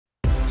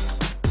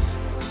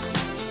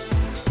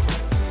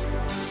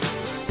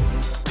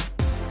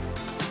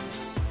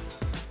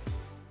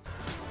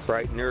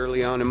bright and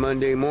early on a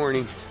Monday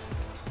morning.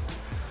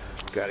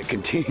 Got a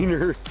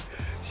container,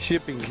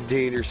 shipping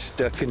container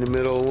stuck in the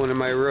middle of one of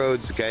my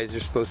roads. The guys are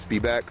supposed to be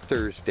back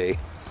Thursday.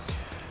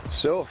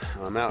 So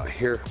I'm out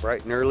here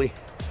bright and early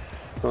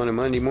on a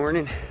Monday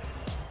morning.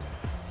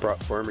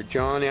 Brought Farmer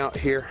John out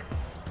here.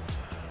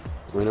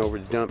 Went over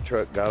the dump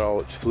truck, got all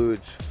its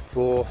fluids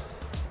full,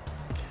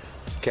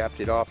 capped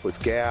it off with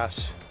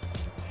gas.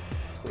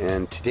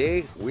 And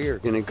today we are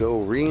going to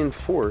go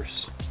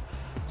reinforce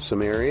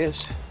some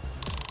areas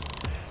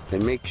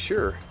and make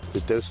sure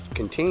that those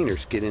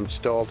containers get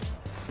installed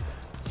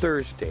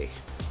Thursday.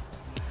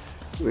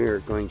 We are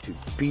going to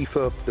beef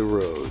up the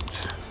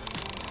roads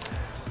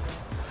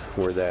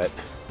where that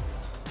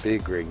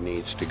big rig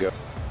needs to go.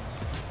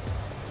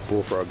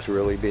 Bullfrog's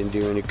really been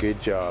doing a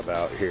good job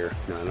out here.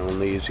 Not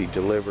only is he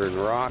delivering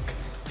rock,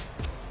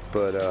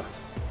 but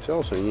it's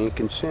also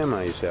yanking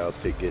semis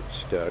out that get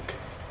stuck.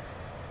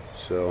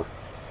 So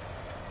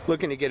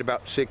looking to get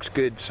about 6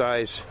 good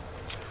size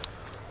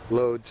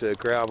loads of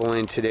gravel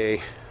in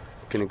today.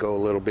 Gonna go a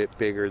little bit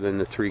bigger than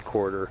the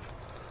 3/4,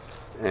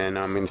 and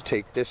I'm gonna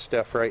take this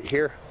stuff right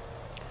here,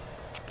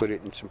 put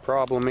it in some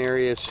problem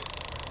areas,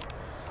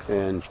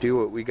 and do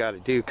what we got to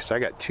do, because I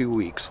got 2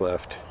 weeks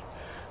left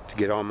to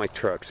get all my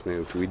trucks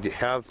moved. We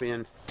have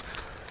been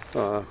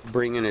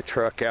bringing a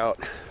truck out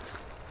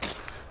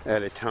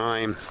at a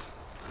time,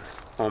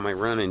 all my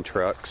running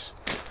trucks.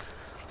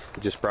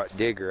 Just brought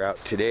Digger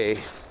out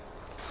today.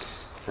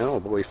 Oh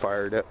boy,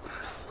 fired up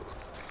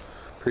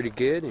pretty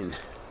good and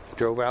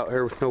drove out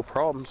here with no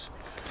problems.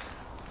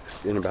 It's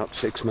been about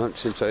 6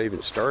 months since I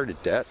even started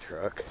that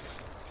truck.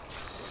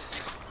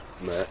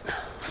 But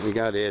we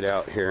got it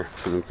out here,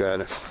 and we've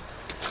got a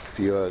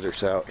few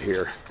others out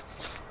here.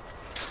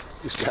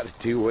 Just got to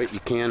do what you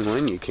can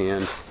when you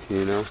can,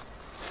 you know.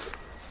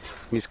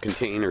 These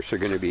containers are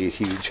going to be a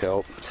huge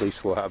help. At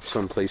least we'll have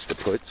some place to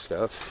put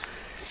stuff.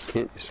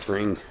 Can't just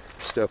bring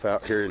stuff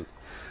out here and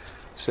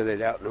set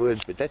it out in the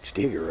woods. But that's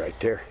Digger right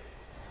there.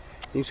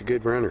 He's a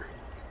good runner.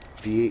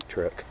 V8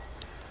 truck.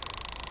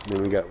 And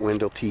then we got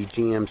Wendell T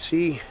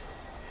GMC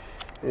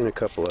and a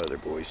couple other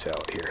boys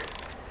out here.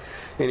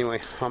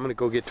 Anyway, I'm gonna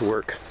go get to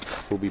work.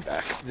 We'll be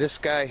back. This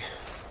guy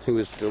who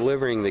was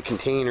delivering the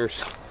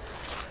containers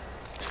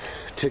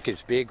took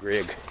his big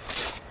rig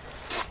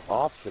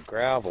off the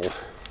gravel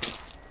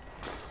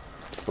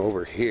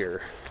over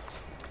here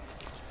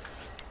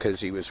because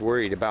he was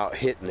worried about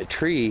hitting the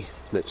tree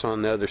that's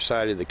on the other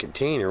side of the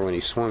container when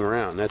he swung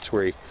around. That's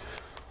where he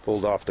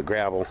pulled off the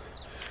gravel,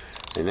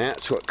 and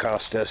that's what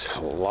cost us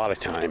a lot of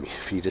time.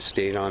 If he'd have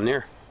stayed on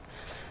there,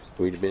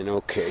 we'd have been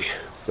okay.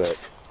 But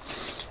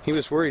he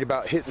was worried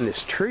about hitting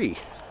this tree,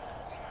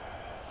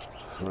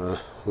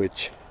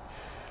 which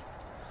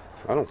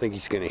I don't think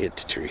he's going to hit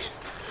the tree.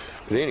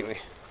 But anyway,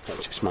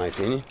 that's just my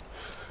opinion.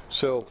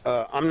 So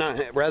I'm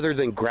not, rather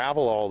than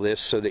gravel all this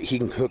so that he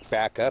can hook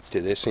back up to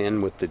this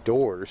end with the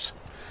doors,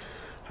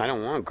 I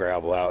don't want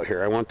gravel out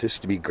here. I want this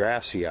to be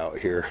grassy out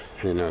here.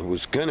 And I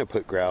was going to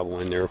put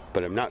gravel in there,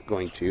 but I'm not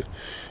going to.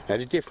 I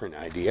had a different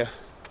idea.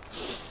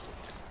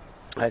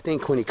 I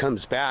think when he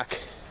comes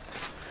back,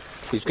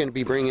 he's going to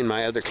be bringing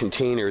my other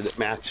container that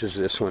matches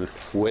this one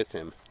with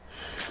him.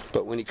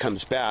 But when he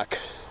comes back,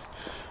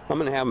 I'm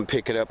going to have him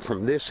pick it up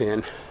from this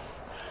end.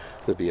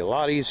 It'll be a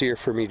lot easier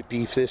for me to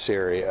beef this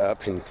area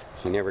up, and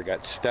he never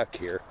got stuck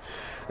here.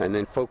 And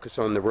then focus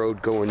on the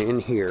road going in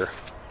here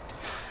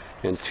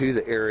and to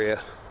the area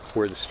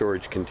where the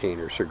storage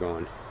containers are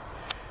going,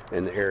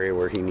 and the area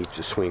where he needs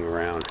to swing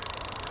around.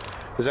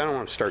 Because I don't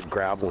want to start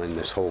graveling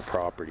this whole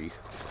property.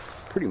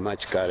 Pretty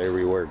much got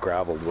everywhere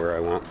graveled where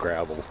I want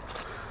gravel,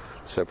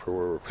 except for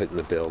where we're putting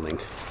the building.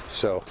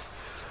 So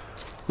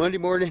Monday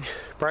morning,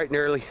 bright and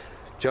early,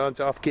 John's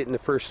off getting the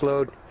first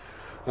load.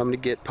 I'm going to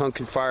get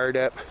pumpkin fired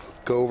up,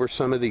 go over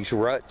some of these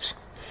ruts,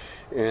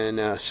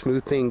 and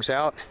smooth things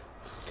out,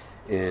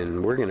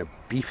 and we're going to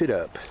beef it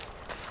up.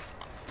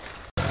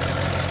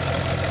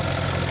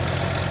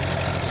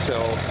 So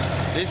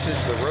this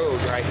is the road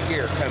right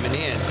here coming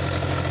in,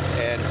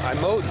 and I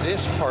mowed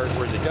this part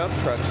where the dump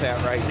truck's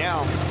at right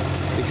now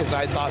because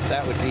I thought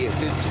that would be a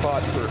good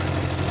spot for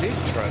big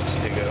trucks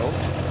to go,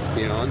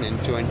 you know, and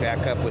then join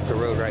back up with the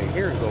road right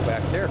here and go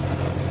back there.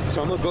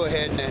 So I'm going to go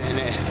ahead, and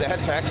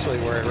that's actually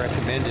where I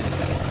recommended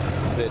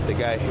that the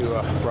guy who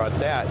brought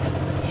that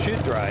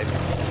should drive.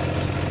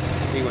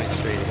 He went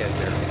straight ahead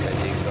there.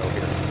 That didn't go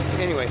here.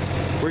 Anyway,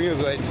 we're going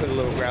to go ahead and put a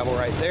little gravel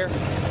right there.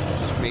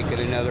 Just make it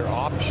another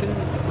option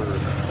for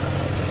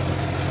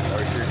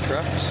larger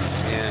trucks.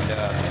 And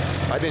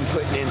I've been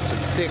putting in some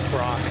thick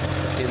rock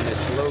in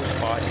this low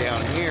spot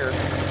down here.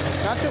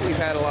 Not that we've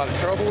had a lot of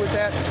trouble with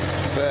that,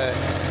 but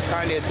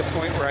kind of at the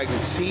point where I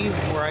can see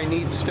where I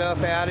need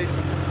stuff added.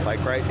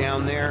 Like right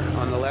down there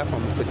on the left, I'm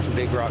going to put some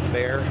big rock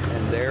there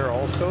and there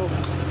also,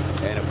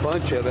 and a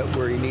bunch of it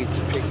where he needs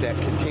to pick that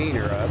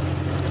container up.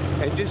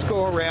 And just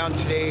go around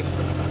today,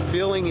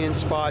 filling in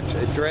spots,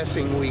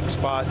 addressing weak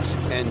spots,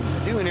 and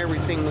doing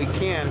everything we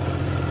can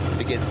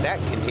to get that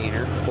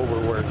container over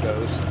where it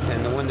goes,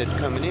 and the one that's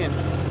coming in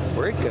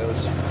where it goes.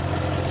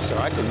 so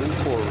I can move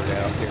forward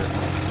out here.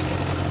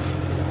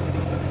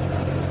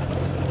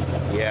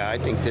 Yeah, I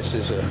think this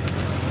is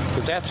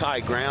because that's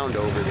high ground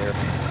over there.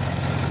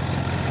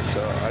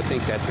 So I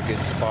think that's a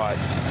good spot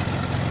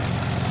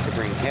to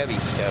bring heavy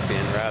stuff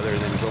in rather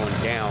than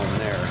going down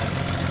there.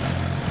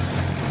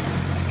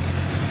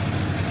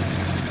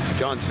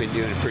 John's been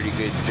doing a pretty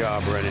good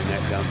job running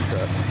that dump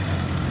truck.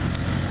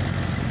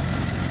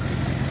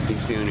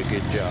 He's doing a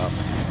good job.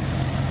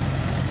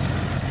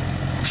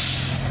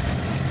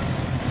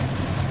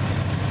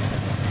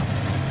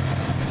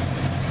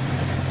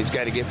 He's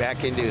got to get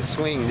back into his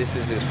swing. This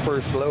is his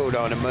first load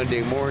on a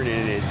Monday morning,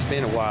 and it's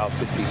been a while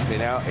since he's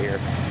been out here.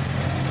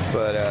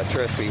 But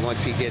trust me,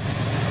 once he gets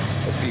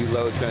a few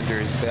loads under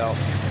his belt,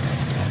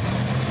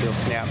 he'll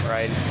snap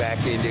right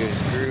back into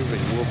his groove,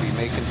 and we'll be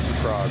making some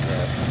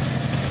progress.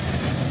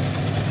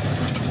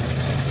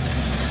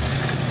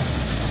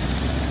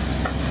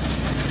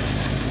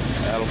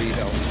 That'll be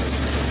helpful.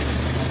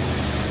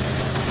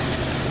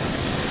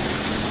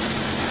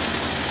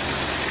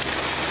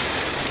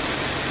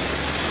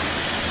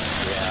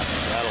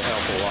 That'll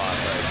help a lot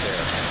right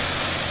there.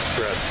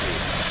 Trust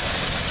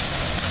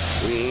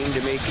me. We aim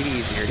to make it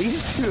easier.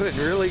 He's doing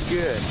really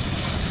good.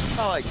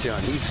 I like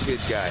John. He's a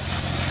good guy.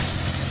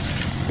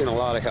 Been a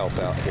lot of help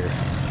out here.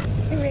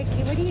 Hey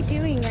Ricky, what are you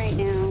doing right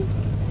now?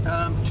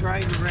 I'm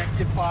trying to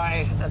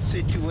rectify a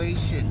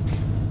situation.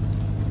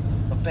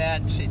 A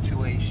bad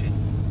situation.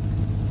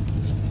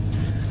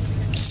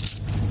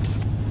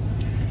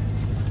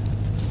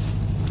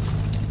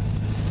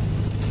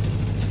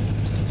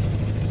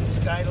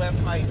 This guy left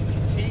my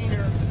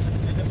container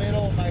in the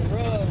middle of my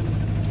road,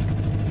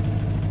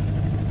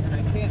 and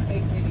I can't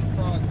make any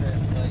progress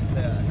like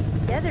that.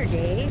 The other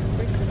day,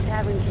 Rick was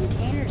having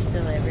containers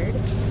delivered,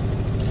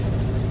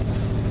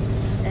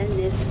 and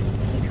this,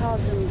 he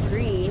calls him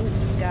Green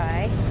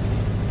guy,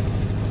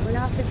 went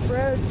off his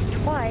roads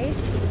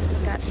twice,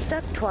 got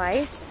stuck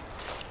twice,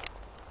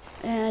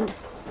 and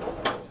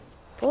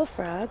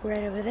Bullfrog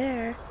right over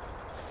there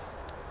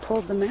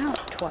pulled them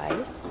out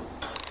twice.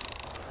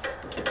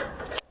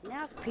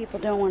 Now people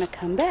don't want to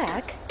come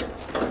back,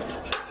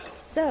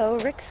 so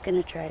Rick's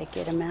gonna try to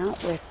get him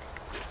out with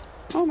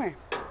Homer.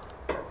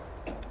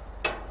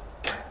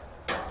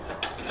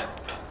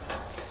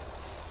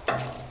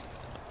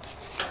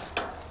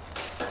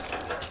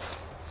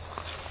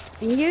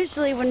 And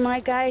usually when my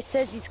guy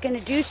says he's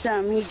gonna do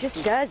something, he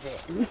just does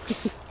it.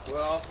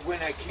 Well,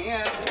 when I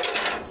can,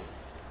 there's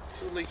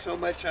only so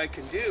much I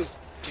can do,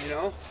 you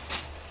know?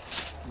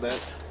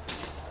 But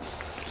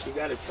you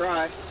gotta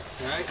try,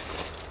 right?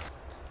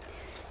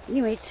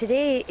 Anyway,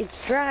 today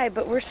it's dry,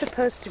 but we're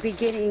supposed to be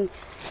getting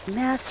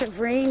massive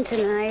rain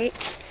tonight,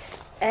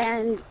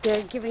 and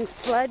they're giving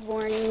flood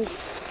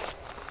warnings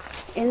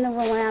in the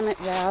Willamette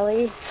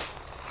Valley,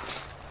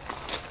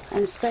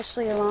 and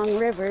especially along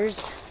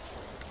rivers.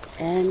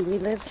 And we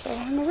live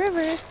along a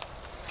river.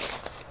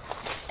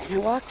 And I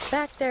walked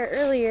back there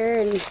earlier,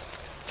 and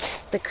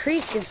the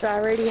creek is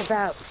already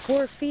about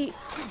 4 feet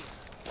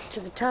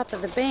to the top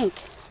of the bank.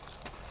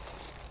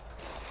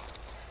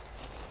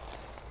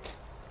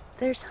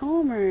 There's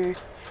Homer.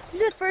 This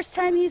is the first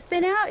time he's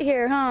been out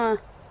here, huh?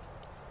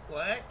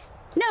 What?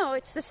 No,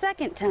 it's the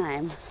second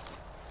time.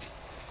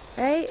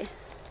 Right?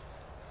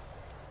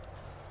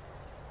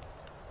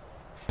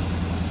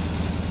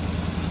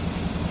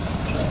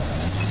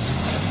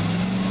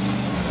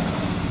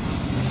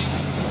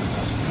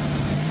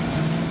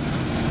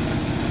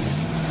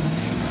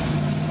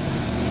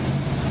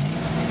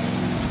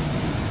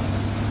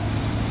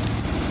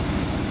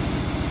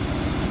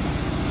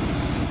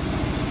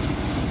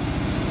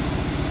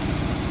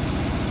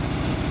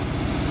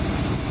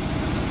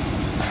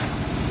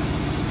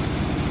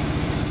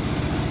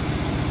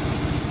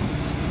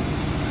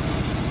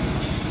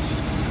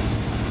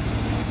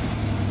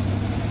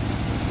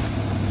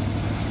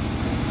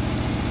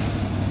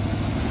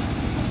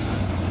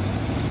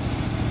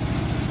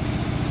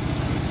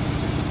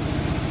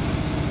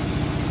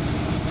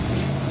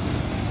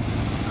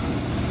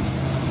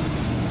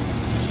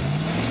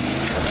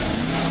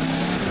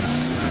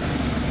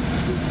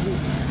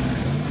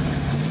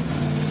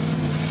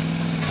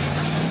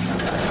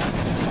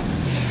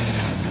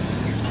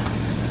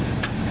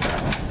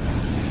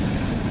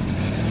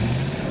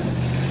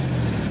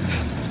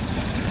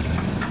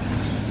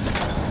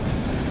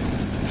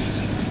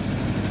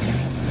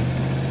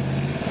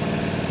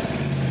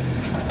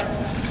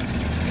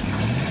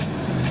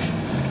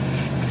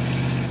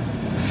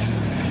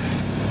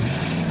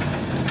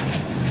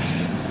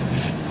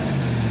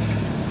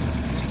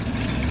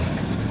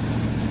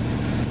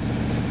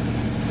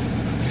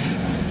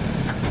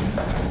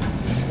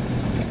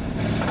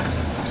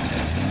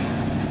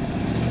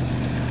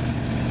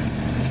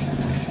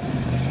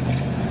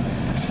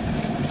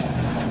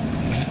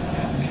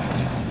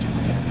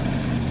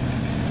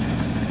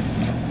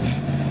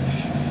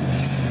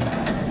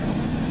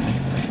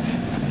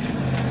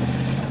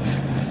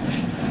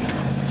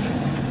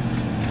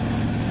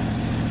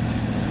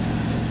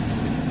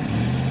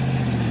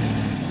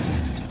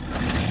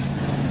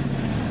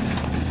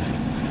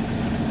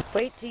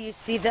 Wait till you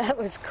see, that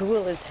was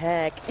cool as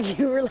heck.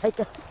 You were like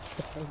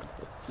outside.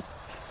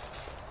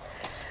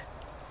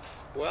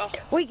 Well,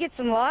 We get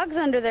some logs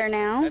under there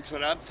now. that's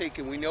what I'm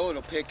thinking. We know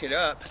it'll pick it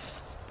up.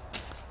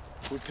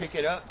 We pick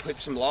it up, put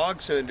some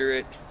logs under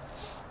it,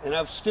 and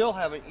I still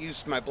haven't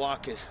used my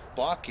block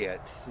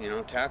yet, you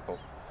know, tackle.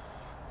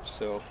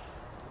 So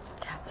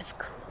That was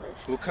cool as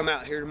we'll come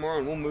out here tomorrow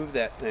and we'll move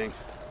that thing.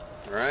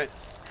 All right?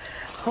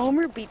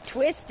 Homer be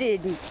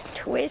twisted and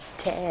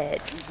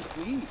twisted.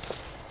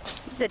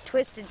 He's a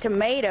twisted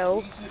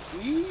tomato.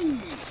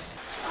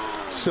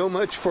 So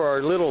much for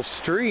our little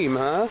stream,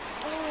 huh?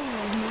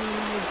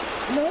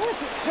 Oh my, look, it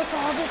took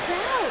all this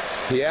out.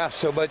 Yeah,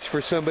 so much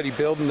for somebody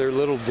building their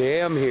little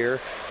dam here.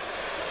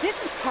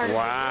 This is part of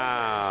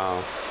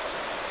Wow.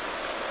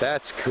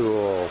 That's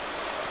cool.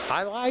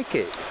 I like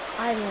it. it.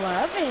 I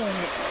love it.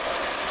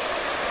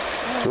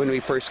 When we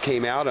first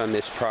came out on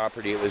this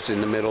property, it was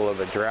in the middle of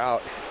a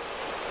drought.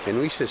 And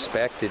we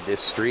suspected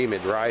this stream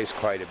would rise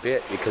quite a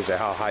bit because of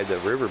how high the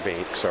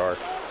riverbanks are.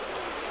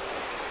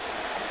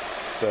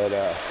 But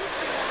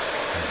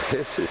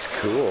this is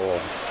cool.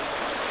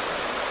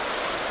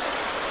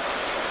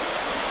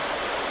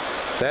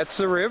 That's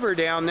the river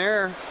down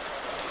there.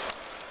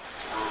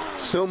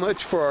 So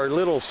much for our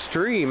little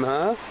stream,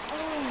 huh?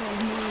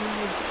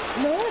 Oh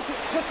my, look, it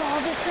took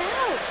all this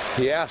out.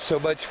 Yeah, so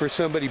much for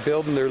somebody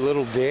building their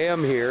little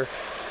dam here.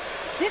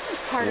 This is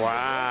part of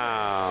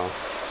Wow.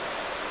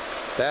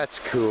 That's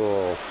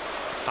cool.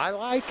 I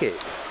like it.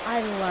 it.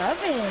 I love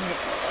it.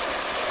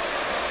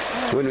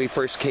 When we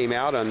first came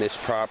out on this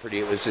property,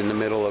 it was in the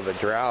middle of a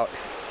drought.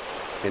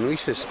 And we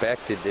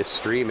suspected this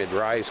stream would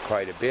rise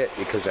quite a bit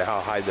because of how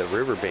high the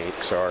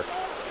riverbanks are.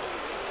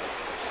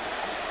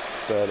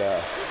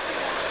 But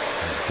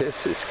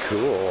this is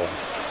cool.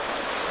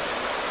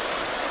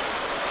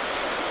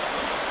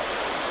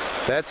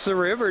 That's the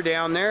river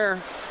down there.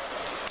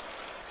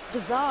 It's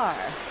bizarre.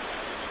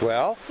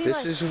 Well, See, this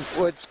like- is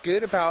what's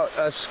good about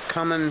us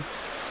coming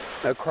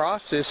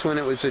across this when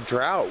it was a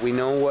drought. We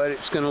know what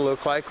it's going to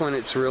look like when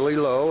it's really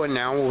low, and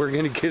now we're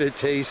going to get a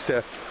taste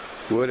of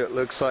what it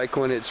looks like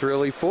when it's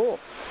really full.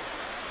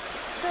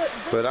 So,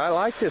 But I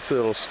like this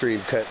little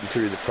stream cutting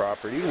through the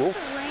property. We'll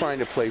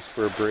find a place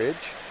for a bridge.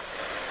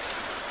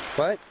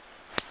 What?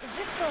 is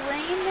this the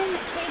rain then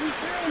that came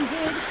through and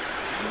did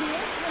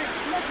this?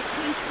 Look, it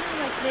came through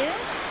like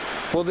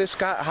this? Well, this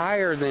got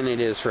higher than it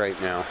is right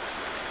now.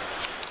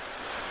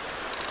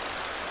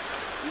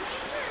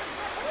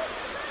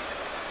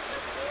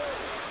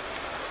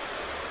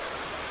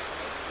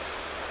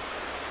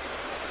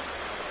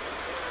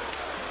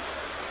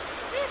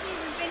 We haven't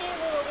even been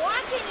able to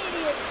walk in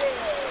any of this.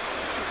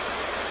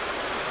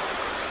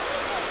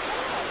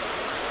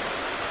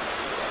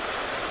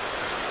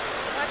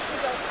 Watch me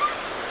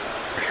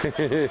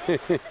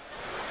go.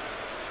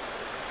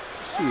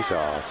 She's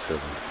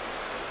awesome.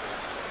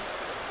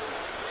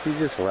 She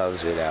just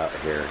loves it out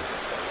here.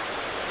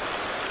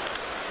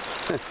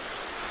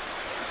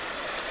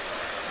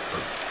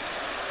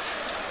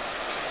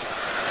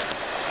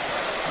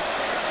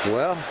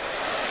 Well,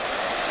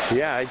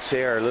 yeah, I'd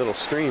say our little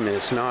stream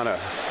is not a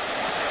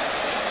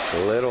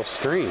little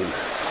stream.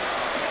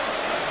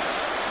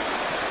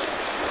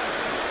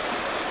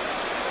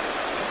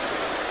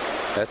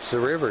 That's the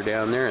river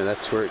down there.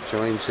 That's where it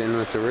joins in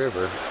with the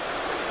river.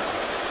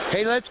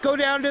 Hey, let's go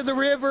down to the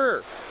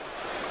river.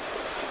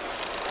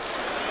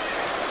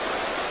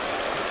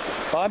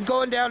 I'm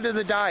going down to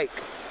the dike.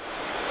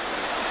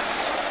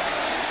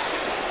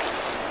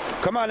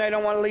 Come on, I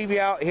don't want to leave you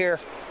out here.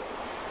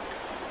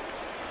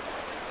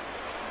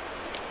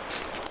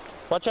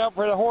 Watch out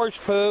for the horse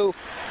poo.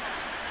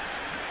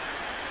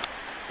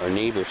 Our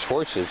neighbor's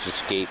horses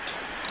escaped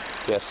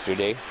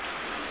yesterday.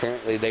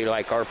 Apparently they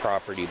like our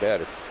property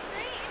better.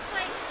 It's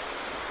like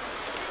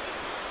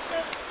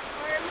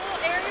our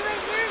little area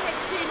right here has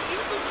been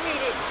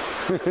infiltrated.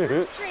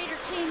 The trader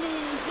came in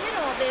and did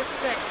all this,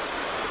 but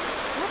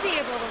we'll be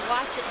able to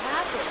watch it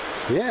happen.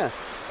 Yeah.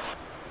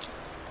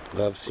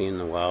 Love seeing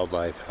the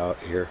wildlife out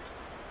here.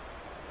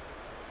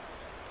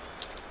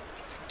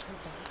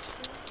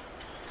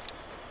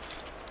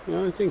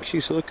 No, I think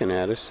she's looking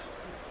at us.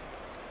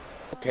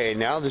 Okay,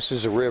 now this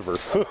is a river.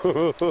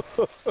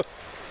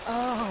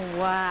 Oh,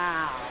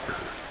 wow.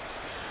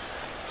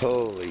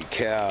 Holy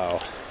cow.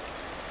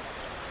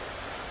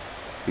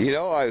 You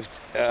know,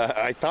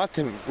 I thought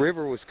the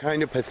river was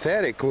kind of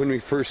pathetic when we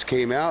first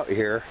came out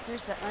here.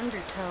 There's the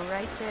undertow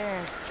right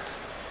there.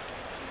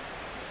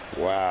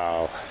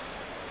 Wow.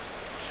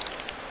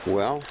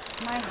 Well,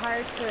 My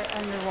hearts are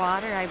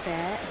underwater, I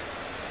bet.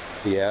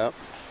 yeah.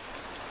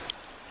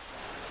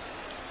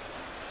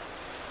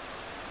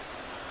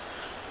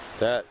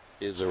 That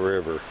is a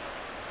river.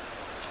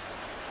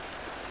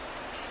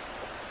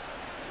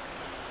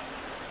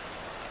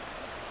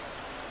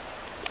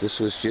 This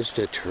was just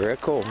a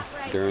trickle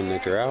during the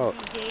drought.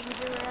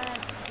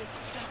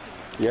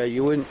 Yeah,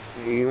 you want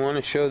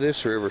to show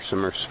this river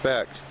some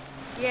respect.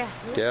 Yeah.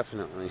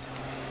 Definitely.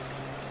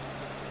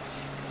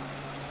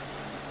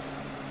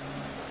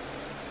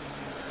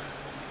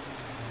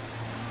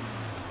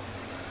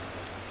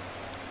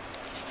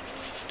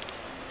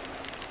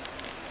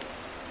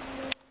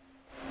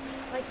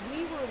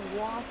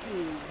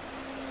 looking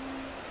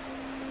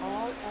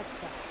all at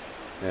that.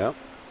 Yep.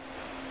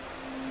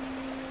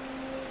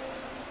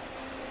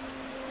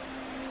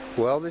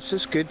 Well, this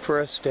is good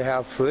for us to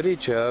have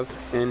footage of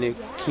and to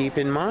keep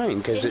in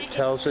mind, because it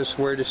tells us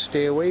where to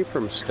stay away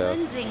from stuff.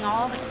 Cleansing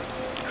all the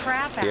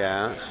crap out.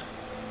 Yeah.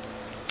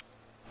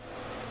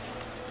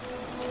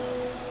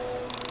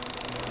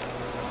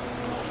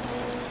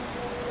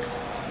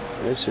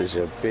 This is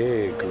a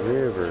big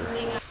river.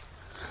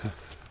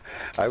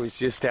 I was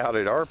just out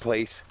at our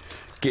place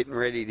getting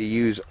ready to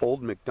use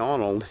Old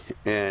MacDonald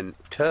and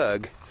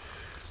Tug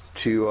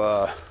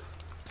to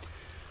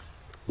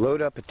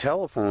load up a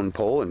telephone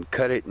pole and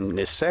cut it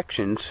into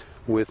sections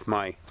with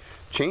my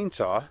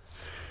chainsaw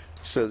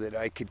so that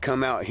I could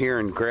come out here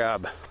and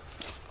grab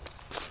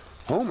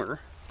Homer,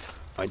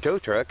 my tow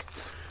truck,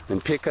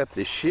 and pick up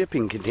the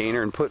shipping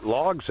container and put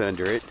logs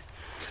under it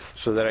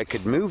so that I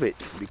could move it,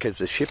 because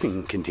the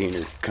shipping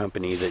container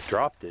company that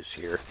dropped this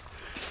here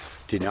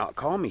did not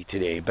call me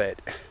today. But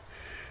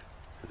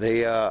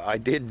they I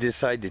did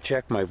decide to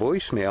check my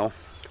voicemail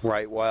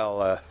right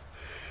while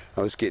I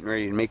was getting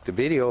ready to make the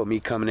video of me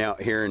coming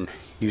out here and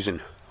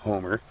using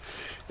Homer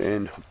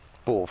and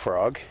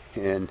Bullfrog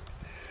and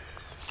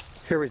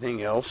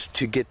everything else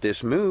to get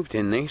this moved,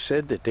 and they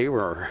said that they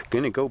were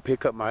going to go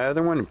pick up my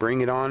other one and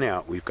bring it on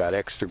out. We've got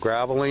extra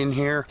gravel in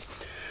here.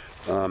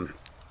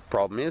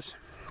 Problem is,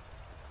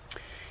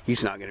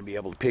 he's not going to be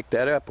able to pick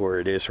that up where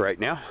it is right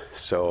now,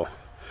 so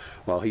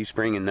while he's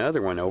bringing the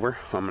other one over,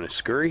 I'm going to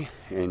scurry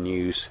and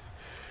use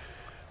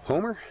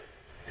Homer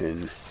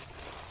and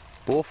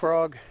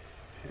Bullfrog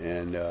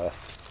and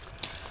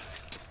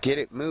get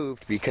it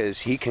moved, because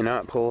he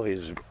cannot pull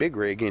his big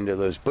rig into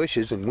those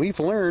bushes, and we've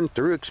learned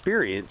through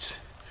experience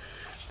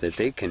that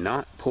they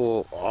cannot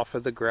pull off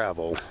of the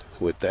gravel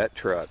with that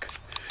truck.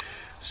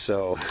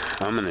 So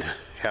I'm gonna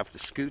have to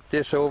scoot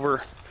this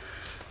over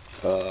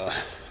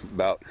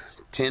about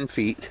 10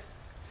 feet,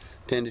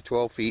 10 to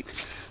 12 feet,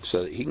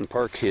 so that he can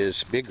park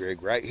his big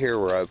rig right here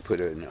where I've put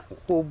in a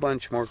whole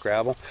bunch more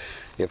gravel.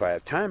 If I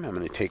have time, I'm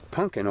going to take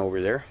Pumpkin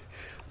over there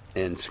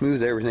and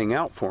smooth everything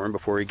out for him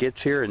before he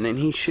gets here, and then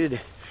he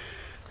should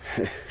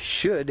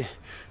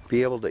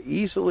be able to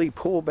easily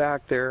pull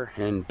back there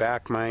and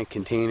back my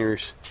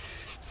containers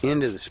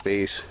into the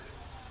space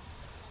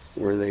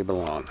where they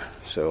belong.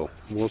 So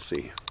we'll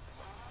see.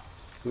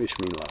 Wish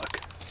me luck.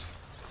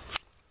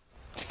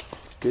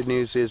 Good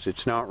news is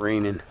it's not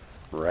raining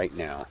right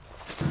now.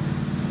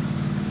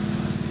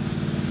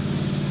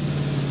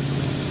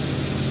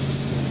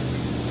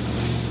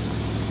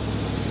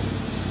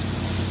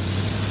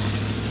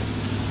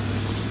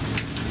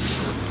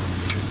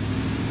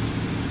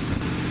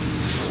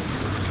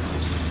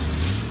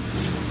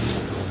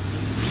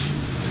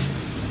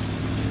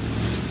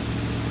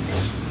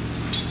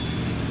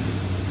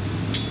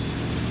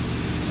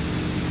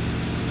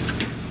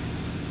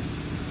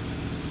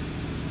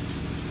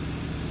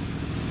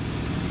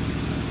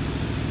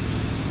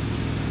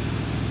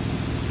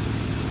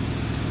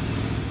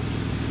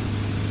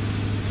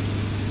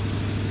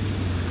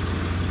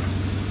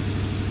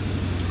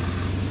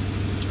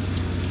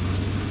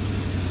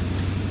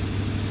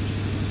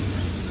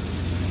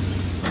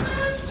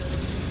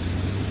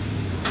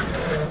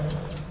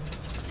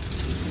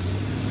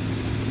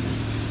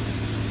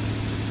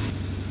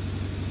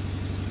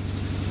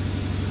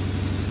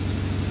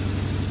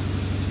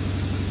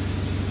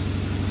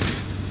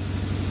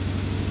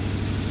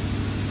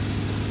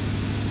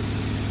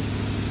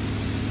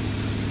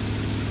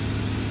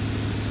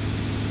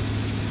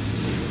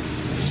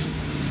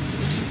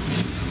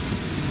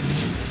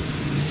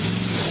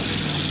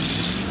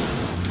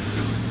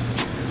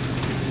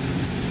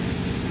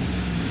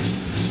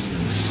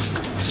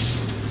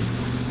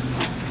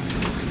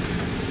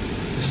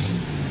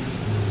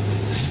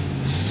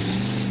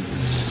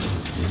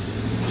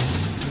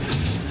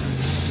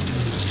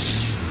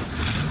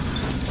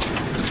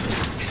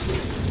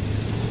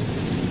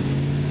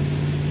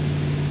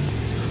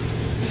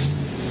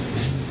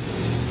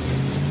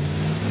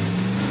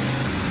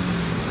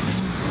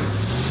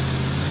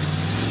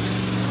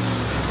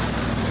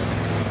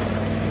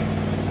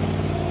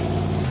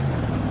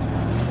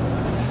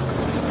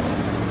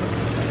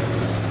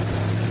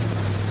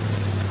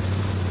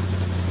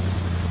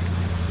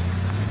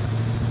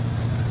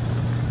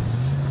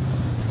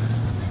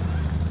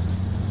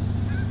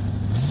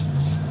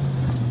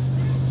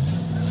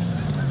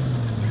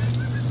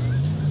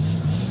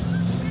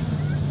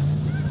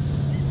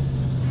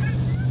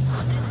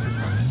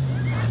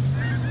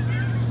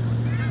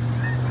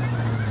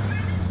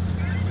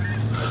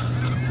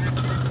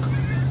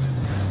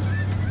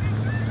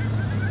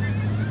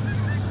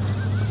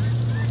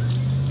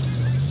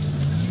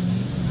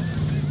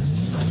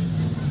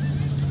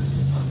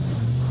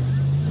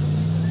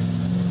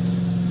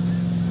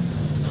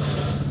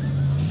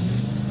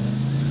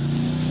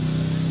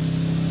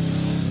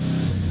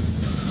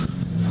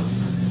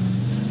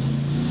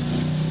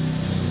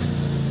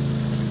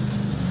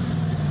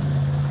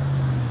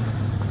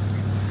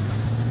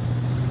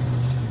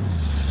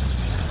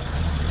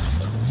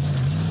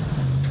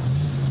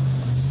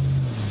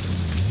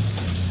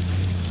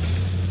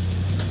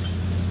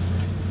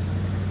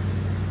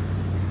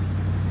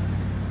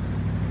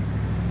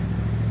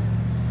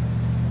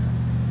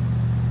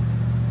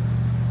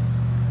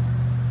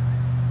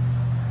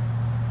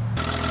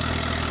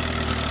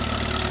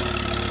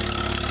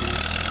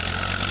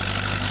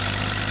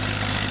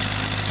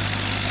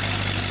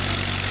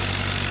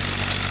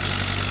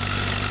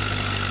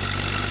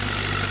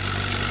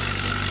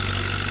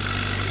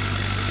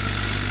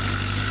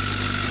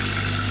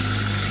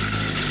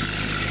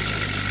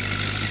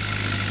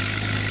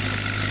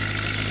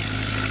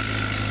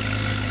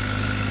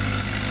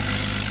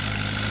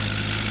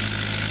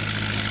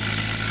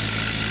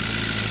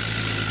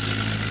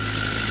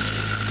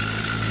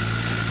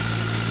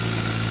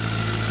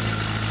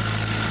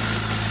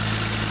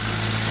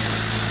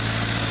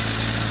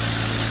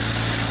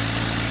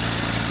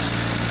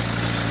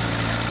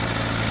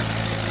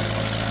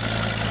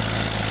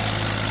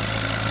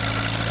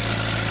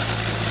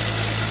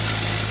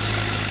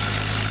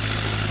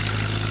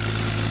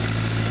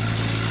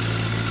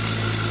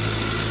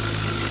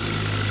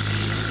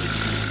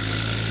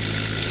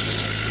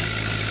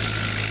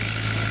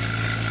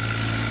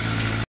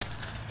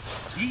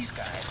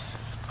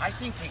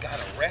 think they got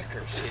a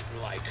wrecker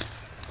sitting like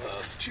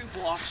 2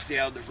 blocks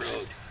down the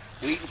road,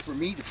 waiting for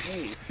me to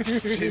pay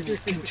to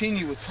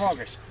continue with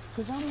progress.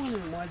 Because I'm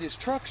wondering why this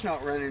truck's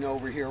not running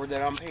over here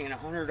that I'm paying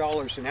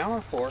 $100 an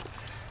hour for.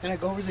 And I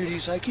go over there and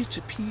he's like, it's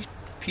a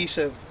piece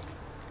of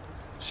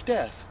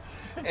stuff.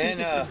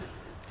 And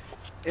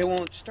it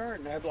won't start.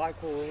 And I'm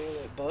like, well, will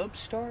it bub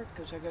start?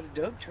 Because I got a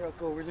dump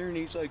truck over there. And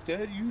he's like,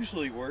 that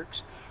usually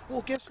works.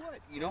 Well, guess what?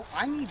 You know,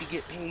 I need to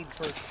get paid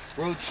for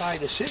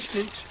roadside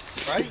assistance,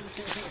 right?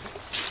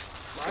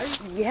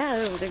 Right?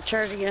 Yeah, they're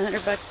charging you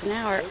 $100 an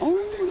hour. Oh.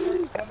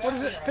 What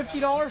is it,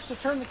 $50 to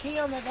turn the key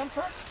on that dump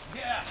truck?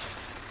 Yeah.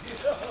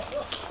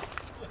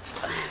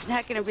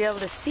 Not going to be able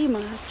to see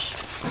much.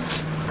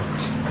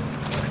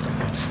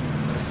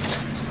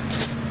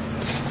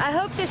 I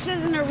hope this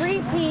isn't a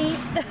repeat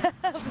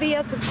of the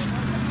other.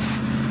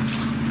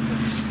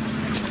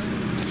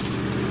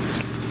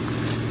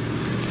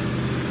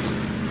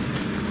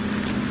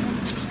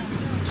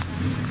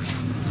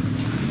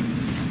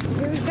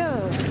 Here we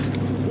go.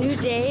 New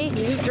day,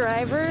 new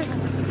driver,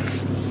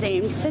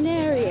 same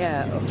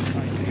scenario.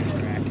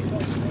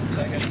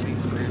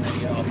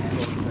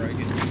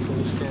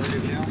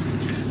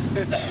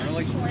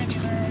 Really?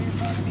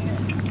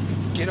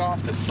 Get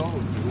off the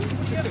phone.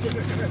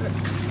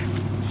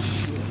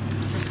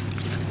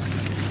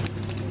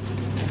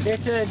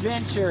 It's an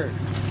adventure.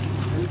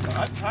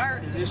 I'm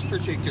tired of this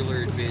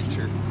particular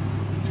adventure.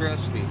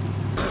 Trust me.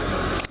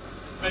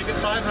 Make it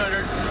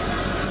 500.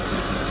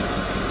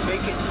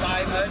 Make it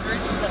 500?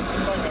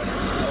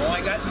 Oh,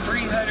 I got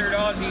 300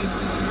 on me.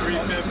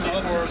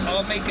 350.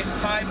 I'll make it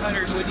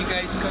 500 when you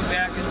guys come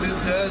back and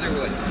move the other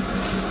one.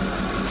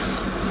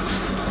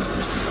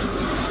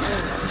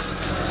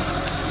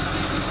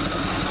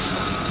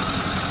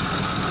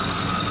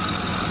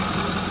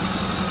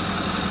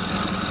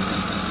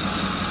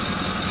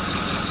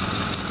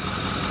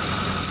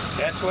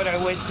 That's what I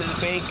went to the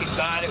bank and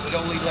got. It would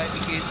only let me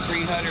get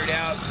 300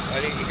 out.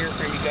 I didn't hear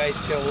from you guys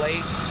till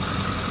late.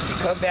 You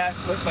come back,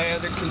 put my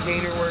other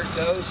container where it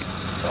goes,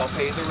 I'll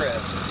pay the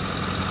rest.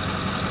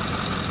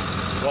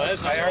 Well,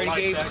 that's not I already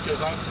like gave. that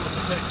because I'm supposed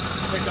to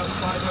pick up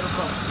 500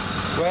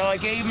 bucks. Well, I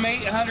gave him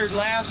 800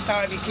 last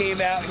time he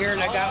came out here,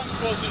 and All I got. I'm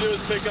supposed to do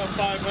is pick up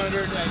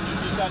 500, and you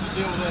just have to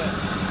deal with that.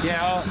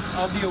 Yeah,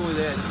 I'll deal with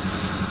it.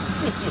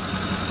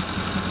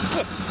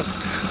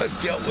 I've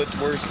dealt with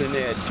worse than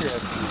that,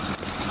 trust me.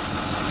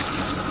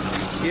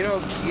 You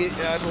know,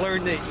 I've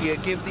learned that you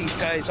give these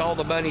guys all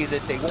the money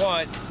that they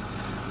want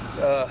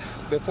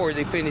before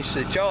they finish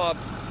the job.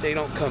 They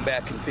don't come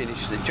back and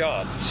finish the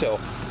job. So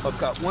I've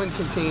got one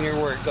container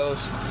where it goes.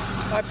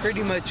 I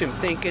pretty much am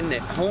thinking that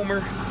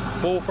Homer,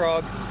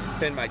 Bullfrog,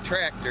 and my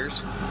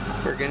tractors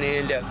are going to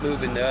end up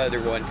moving the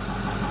other one.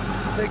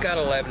 They got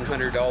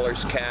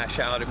 $1,100 cash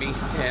out of me,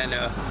 and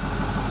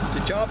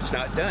the job's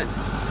not done.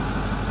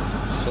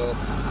 So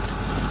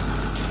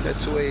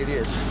that's the way it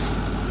is.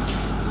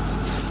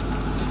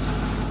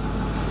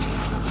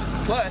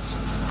 Plus,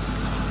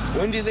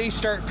 when do they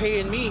start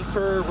paying me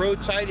for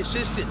roadside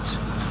assistance?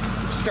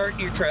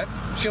 Starting your truck,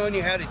 showing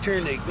you how to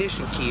turn the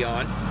ignition key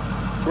on,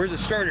 where the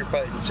starter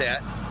button's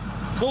at,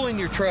 pulling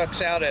your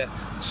trucks out of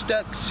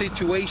stuck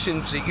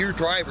situations that your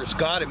drivers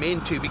got them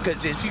into,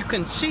 because as you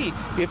can see,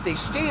 if they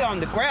stay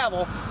on the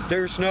gravel,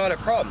 there's not a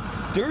problem.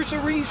 There's a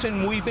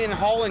reason we've been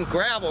hauling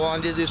gravel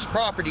onto this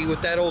property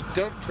with that old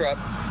dump truck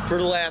for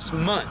the last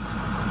month.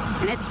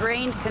 And it's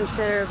rained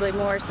considerably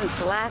more since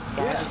the last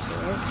guy was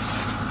here.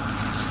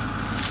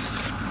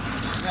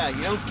 Yeah,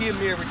 you don't give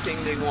them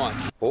everything they want.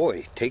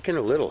 Boy, taking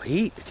a little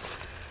heat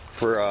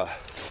for,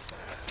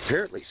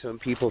 apparently some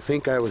people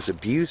think I was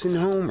abusing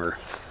Homer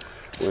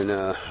when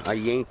I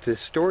yanked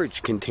this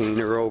storage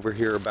container over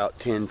here about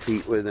 10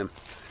 feet with him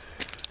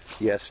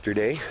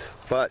yesterday.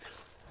 But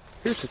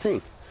here's the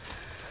thing.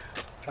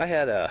 I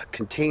had a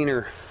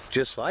container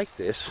just like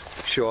this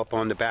show up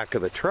on the back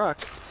of a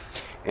truck,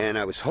 and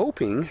I was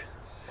hoping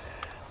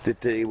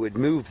that they would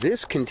move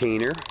this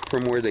container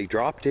from where they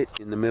dropped it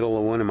in the middle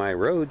of one of my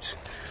roads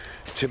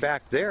to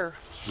back there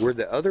where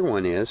the other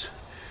one is,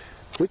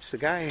 which the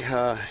guy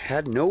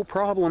had no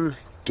problem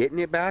getting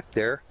it back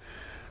there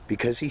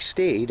because he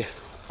stayed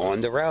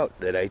on the route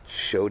that I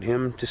showed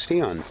him to stay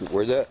on,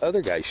 where the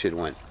other guy should have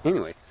went.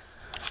 Anyway,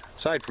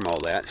 aside from all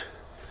that,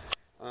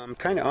 I'm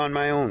kind of on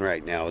my own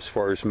right now as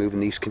far as moving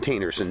these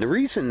containers. And the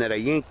reason that I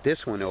yanked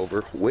this one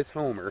over with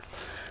Homer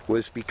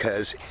was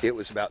because it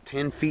was about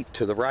 10 feet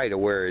to the right of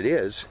where it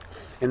is,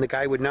 and the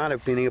guy would not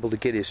have been able to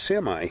get his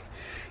semi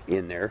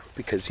in there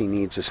because he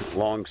needs a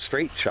long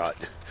straight shot.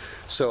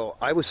 So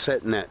I was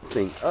setting that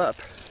thing up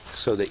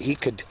so that he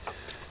could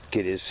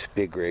get his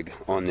big rig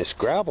on this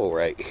gravel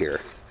right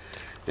here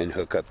and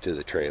hook up to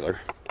the trailer.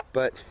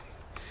 But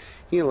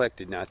he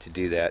elected not to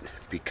do that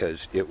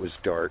because it was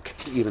dark,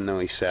 even though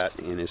he sat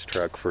in his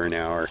truck for an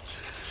hour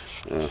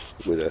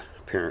with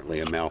apparently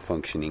a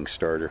malfunctioning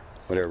starter.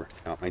 Whatever,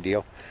 not my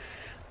deal.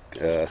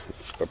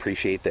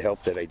 Appreciate the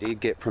help that I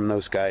did get from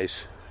those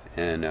guys,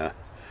 and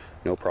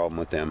no problem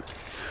with them.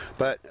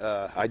 But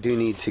I do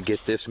need to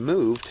get this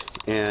moved,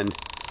 and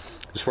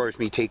as far as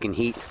me taking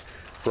heat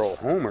for old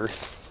Homer,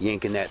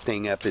 yanking that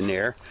thing up in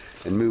there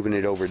and moving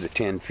it over the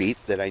 10 feet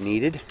that I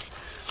needed.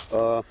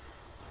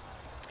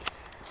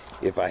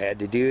 If I had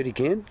to do it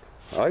again,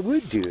 I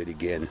would do it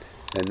again.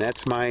 And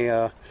that's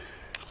my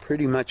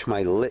pretty much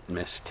my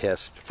litmus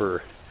test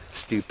for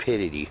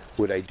stupidity.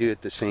 Would I do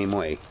it the same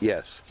way?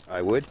 Yes,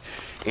 I would.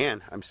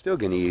 And I'm still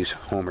going to use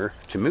Homer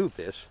to move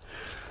this.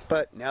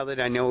 But now that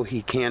I know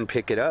he can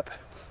pick it up,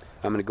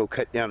 I'm going to go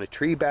cut down a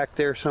tree back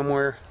there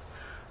somewhere.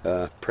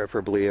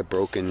 Preferably a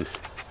broken,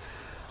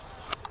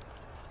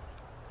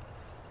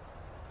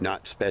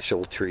 not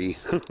special tree.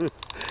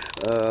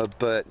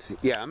 But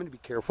yeah, I'm going to be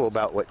careful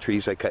about what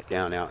trees I cut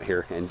down out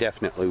here, and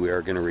definitely we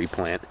are going to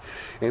replant,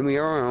 and we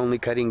are only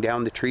cutting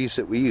down the trees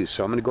that we use.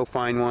 So I'm going to go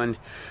find one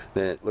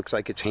that looks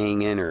like it's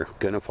hanging or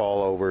going to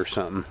fall over or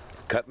something,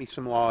 cut me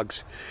some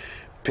logs,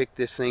 pick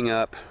this thing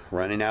up,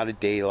 running out of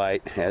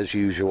daylight as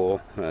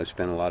usual. I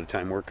spent a lot of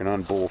time working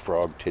on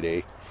Bullfrog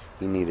today.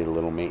 He needed a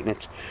little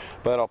maintenance,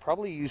 but I'll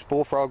probably use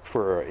Bullfrog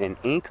for an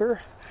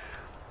anchor,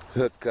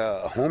 hook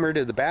Homer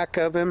to the back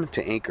of him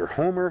to anchor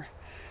Homer,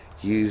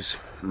 use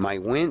my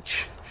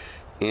winch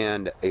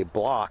and a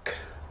block.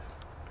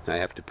 I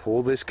have to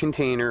pull this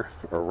container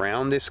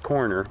around this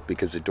corner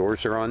because the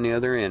doors are on the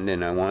other end,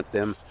 and I want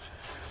them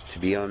to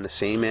be on the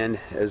same end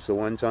as the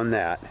ones on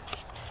that,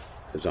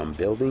 because I'm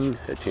building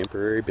a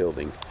temporary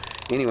building.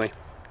 Anyway,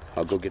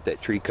 I'll go get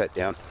that tree cut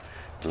down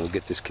and we'll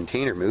get this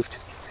container moved.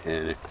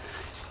 And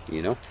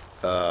you know,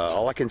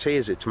 all I can say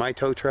is it's my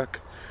tow truck.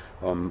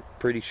 I'm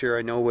pretty sure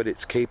I know what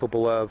it's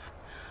capable of.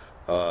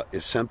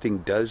 If something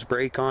does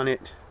break on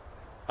it,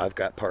 I've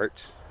got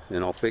parts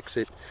and I'll fix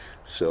it.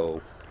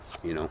 So,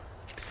 you know,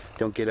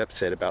 don't get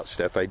upset about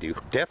stuff I do.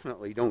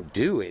 Definitely don't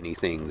do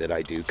anything that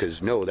I do,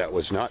 because no, that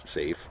was not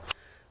safe.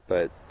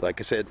 But like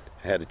I said,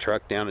 I had a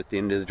truck down at the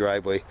end of the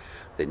driveway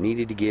that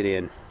needed to get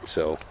in,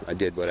 so I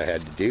did what I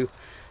had to do,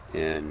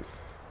 and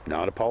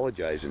not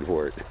apologizing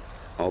for it.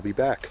 I'll be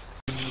back.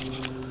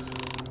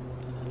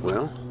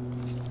 Well,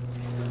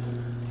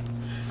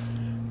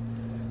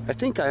 I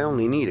think I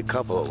only need a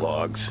couple of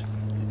logs,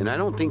 and I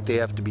don't think they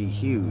have to be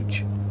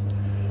huge.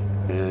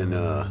 And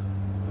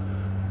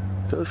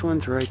those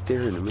ones right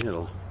there in the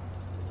middle,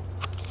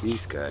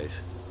 these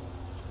guys,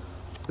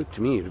 look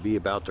to me to be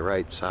about the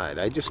right side.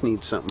 I just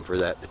need something for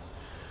that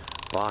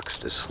box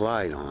to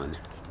slide on.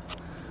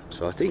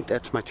 So I think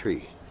that's my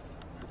tree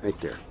right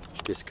there,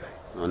 this guy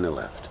on the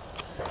left.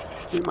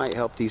 It might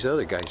help these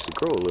other guys to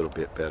grow a little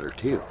bit better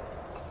too.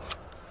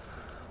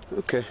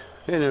 Okay,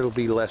 and it'll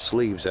be less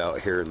leaves out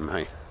here in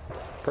my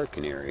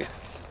parking area.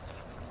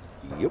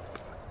 Yep.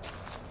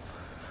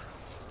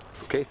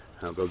 Okay,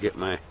 I'll go get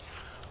my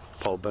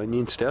Paul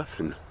Bunyan stuff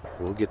and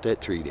we'll get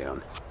that tree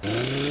down.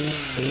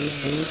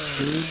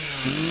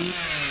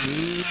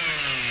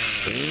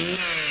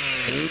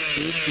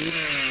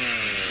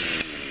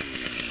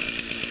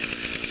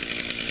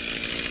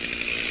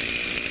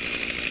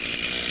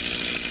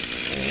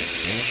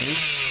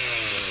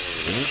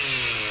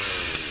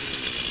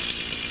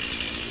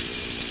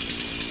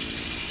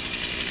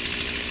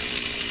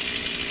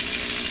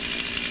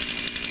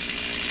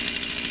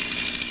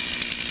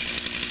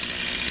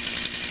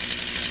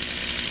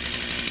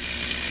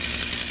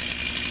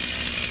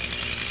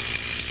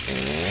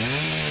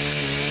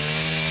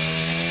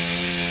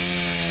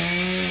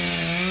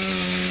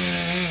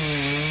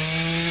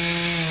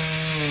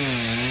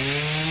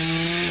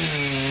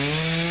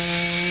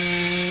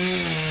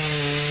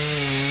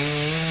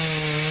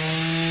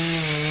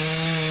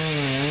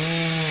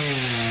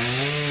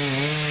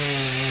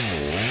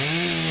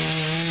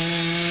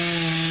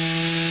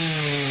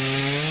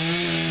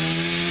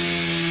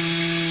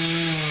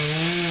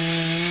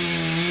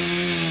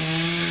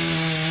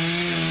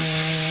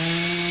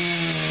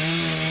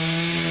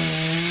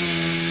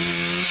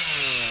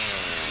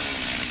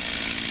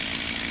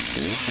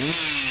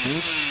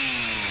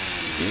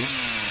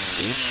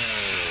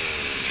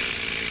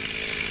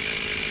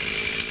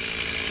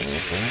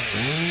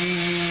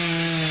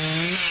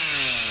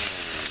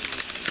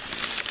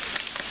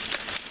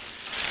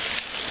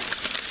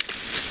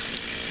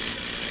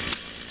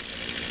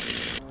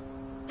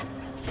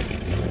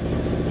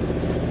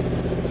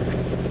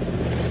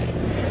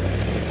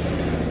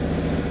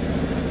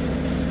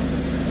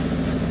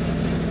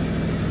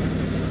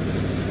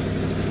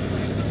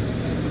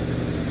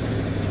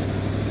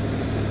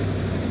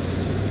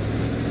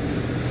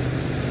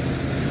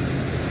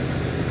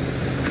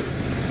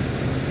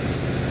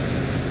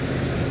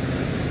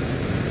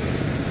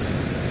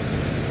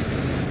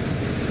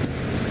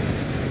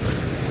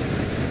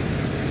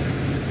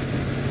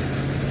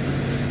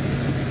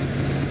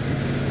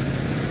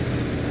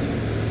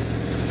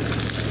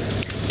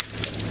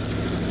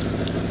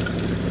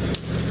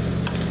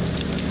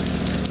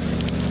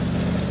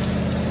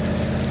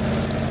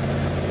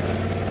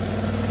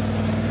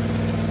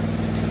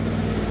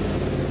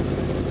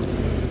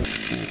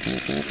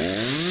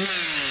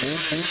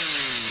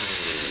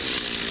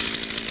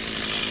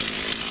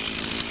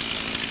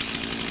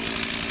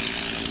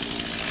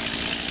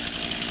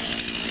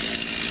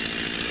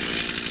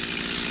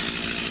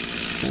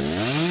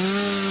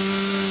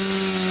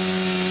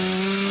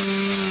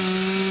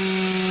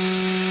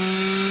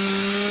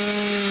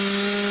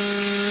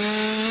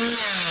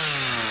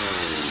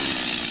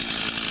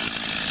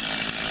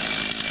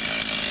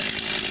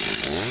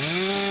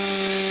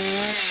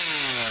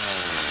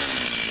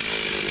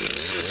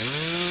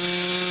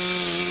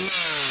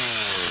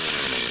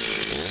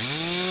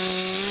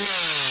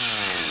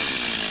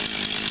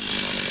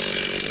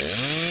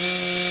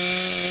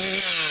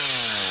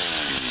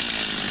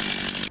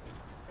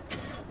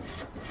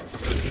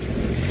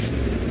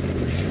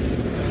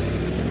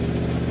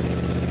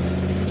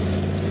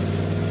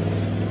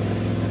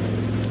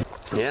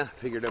 Yeah,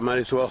 figured I might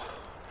as well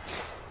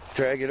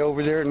drag it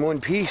over there in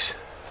one piece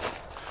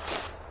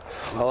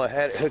while I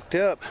had it hooked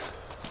up.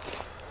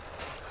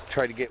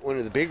 Try to get one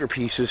of the bigger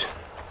pieces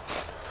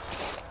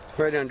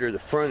right under the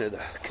front of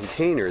the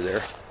container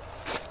there.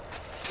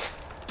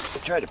 I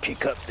try to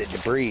pick up the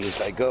debris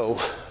as I go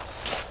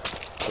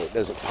so it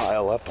doesn't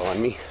pile up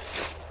on me.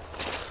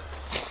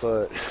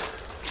 But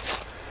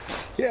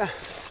yeah,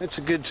 that's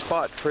a good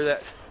spot for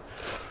that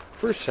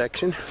first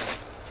section,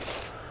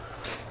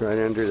 right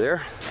under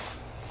there.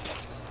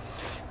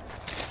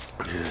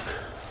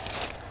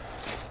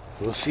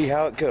 We'll see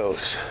how it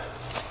goes.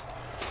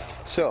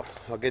 So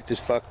I'll get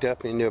this bucked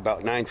up into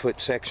about 9-foot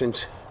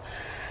sections,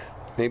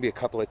 maybe a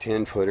couple of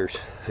 10-footers,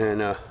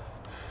 and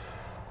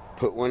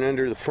put one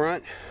under the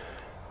front,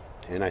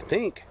 and I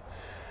think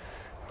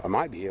I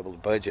might be able to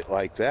budge it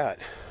like that.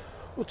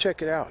 We'll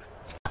check it out.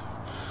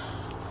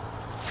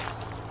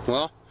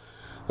 Well,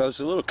 I was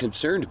a little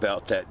concerned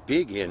about that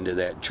big end of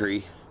that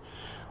tree,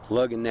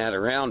 lugging that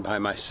around by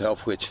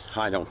myself, which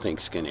I don't think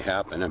is going to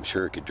happen. I'm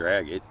sure I could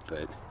drag it,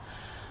 but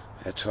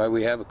that's why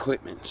we have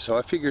equipment. So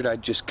I figured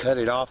I'd just cut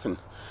it off and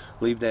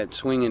leave that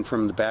swinging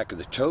from the back of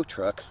the tow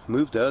truck,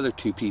 move the other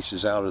two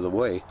pieces out of the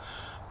way,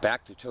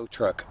 back the tow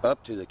truck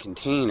up to the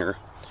container,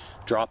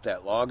 drop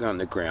that log on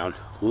the ground,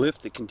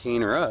 lift the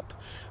container up,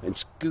 and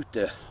scoot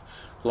the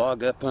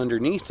log up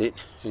underneath it,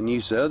 and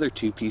use the other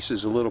two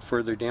pieces a little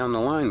further down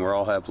the line where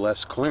I'll have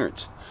less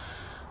clearance.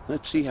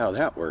 Let's see how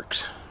that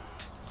works.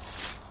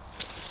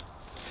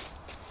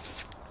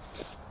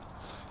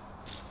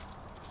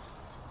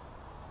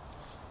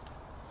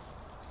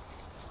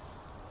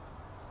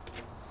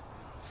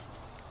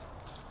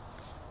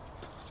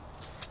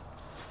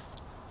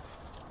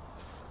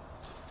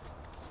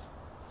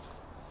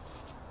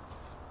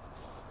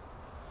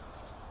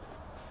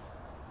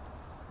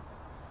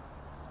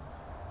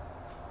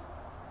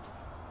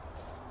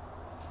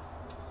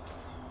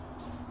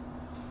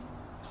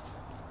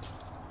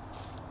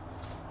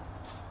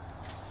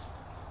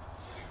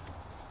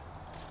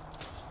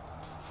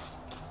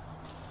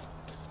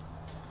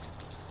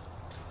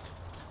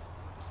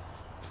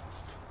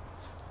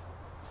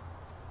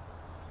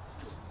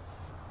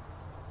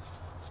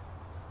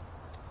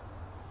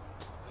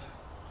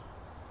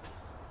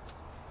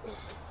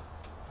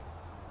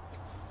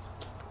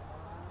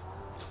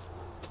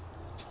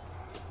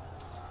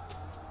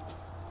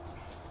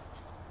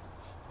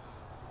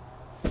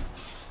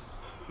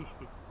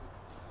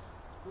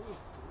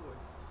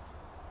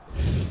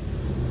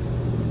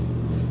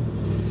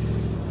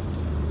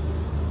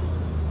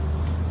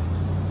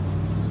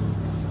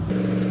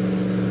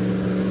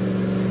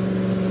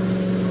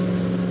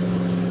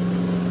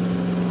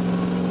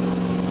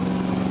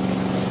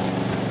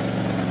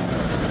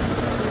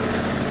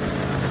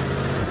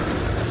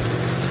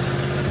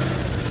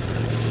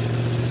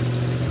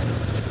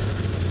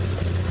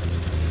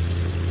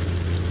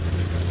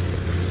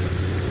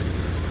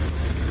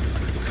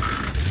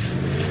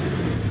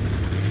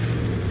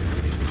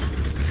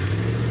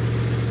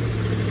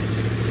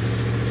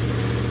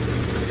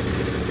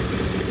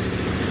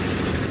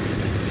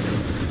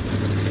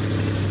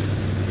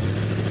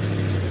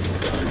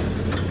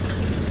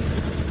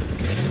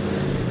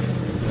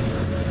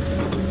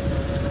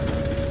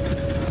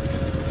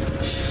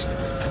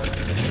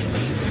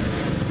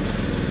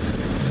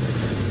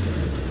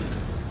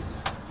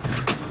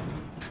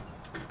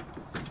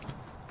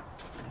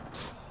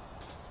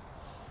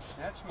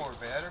 That's more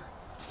better.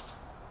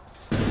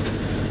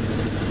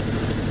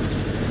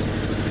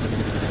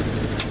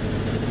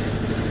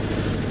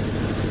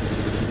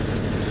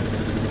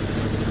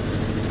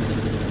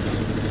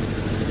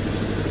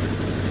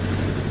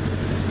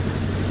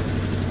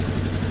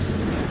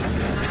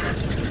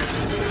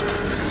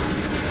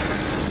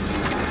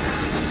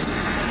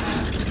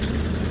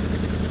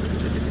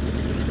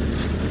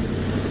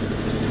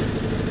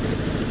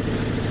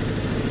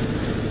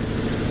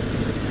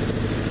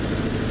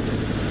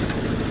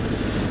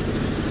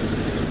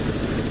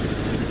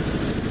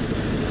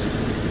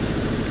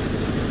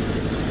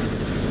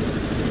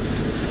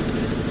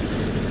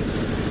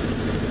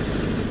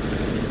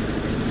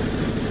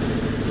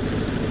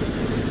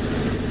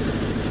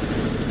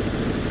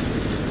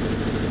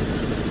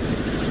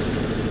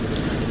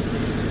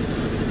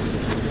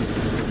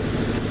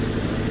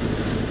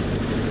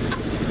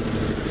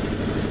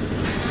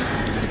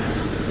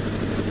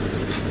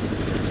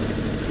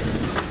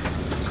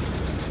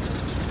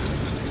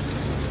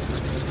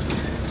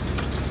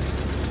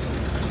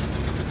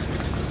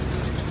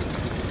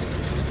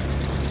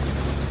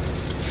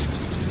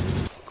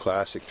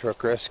 Classic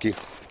truck rescue.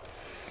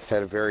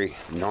 Had a very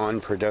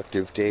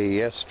non-productive day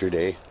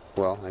yesterday.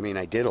 Well, I mean,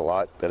 I did a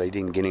lot, but I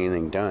didn't get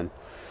anything done.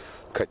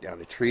 Cut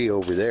down a tree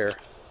over there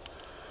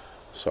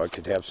so I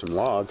could have some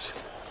logs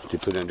to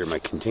put under my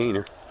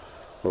container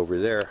over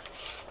there.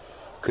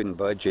 Couldn't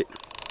budge it.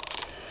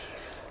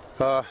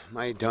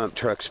 My dump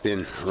truck's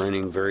been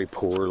running very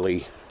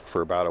poorly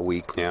for about a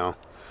week now,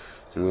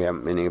 and we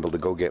haven't been able to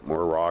go get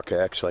more rock. I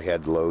actually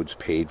had loads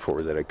paid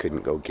for that I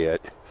couldn't go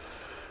get.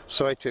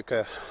 So I took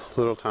a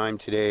little time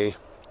today,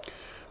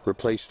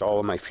 replaced all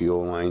of my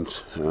fuel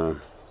lines.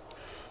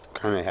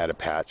 Kind of had a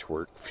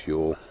patchwork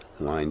fuel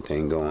line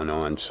thing going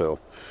on, so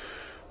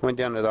went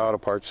down to the auto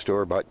parts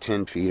store, bought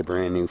 10 feet of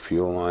brand new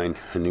fuel line,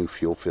 a new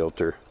fuel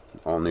filter,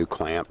 all new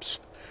clamps,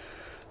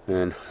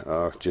 and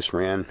just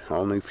ran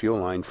all new fuel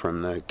line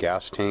from the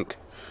gas tank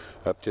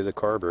up to the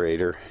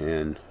carburetor,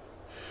 and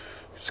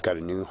it's got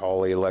a new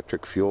Holley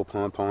electric fuel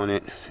pump on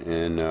it,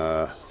 and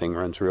thing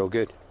runs real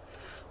good.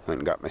 Went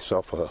and got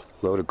myself a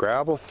load of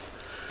gravel.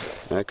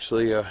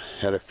 Actually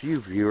had a few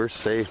viewers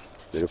say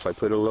that if I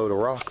put a load of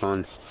rock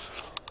on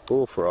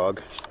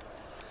Bullfrog,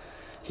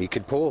 he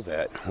could pull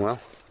that. Well,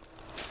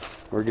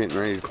 we're getting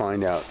ready to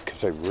find out,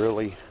 because I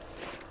really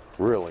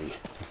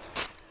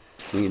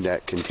need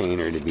that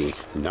container to be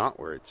not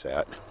where it's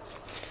at,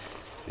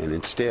 and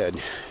instead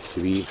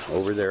to be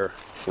over there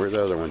where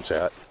the other one's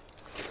at.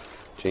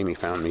 Jamie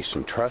found me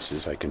some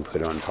trusses I can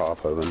put on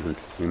top of them, and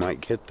we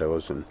might get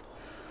those. And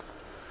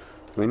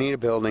we need a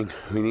building,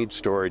 we need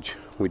storage.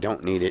 We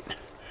don't need it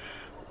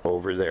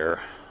over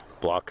there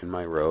blocking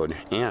my road,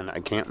 and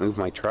I can't move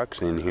my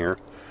trucks in here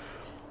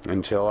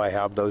until I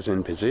have those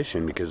in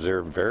position, because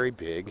they're very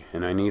big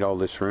and I need all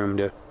this room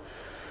to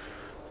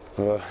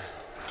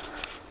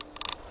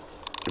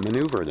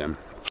maneuver them.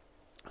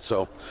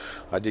 So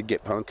I did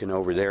get punkin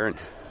over there and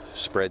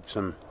spread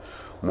some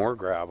more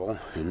gravel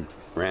and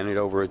ran it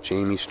over with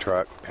Jamie's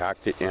truck,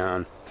 packed it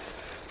down.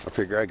 I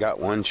figure I got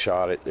one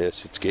shot at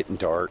this. It's getting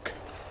dark.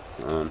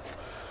 I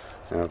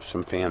have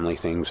some family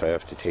things I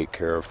have to take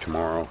care of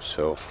tomorrow,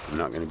 so I'm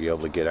not going to be able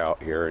to get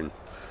out here, and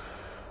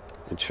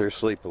I'd sure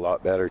sleep a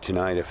lot better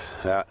tonight if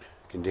that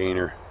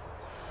container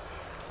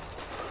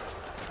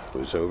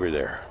was over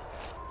there.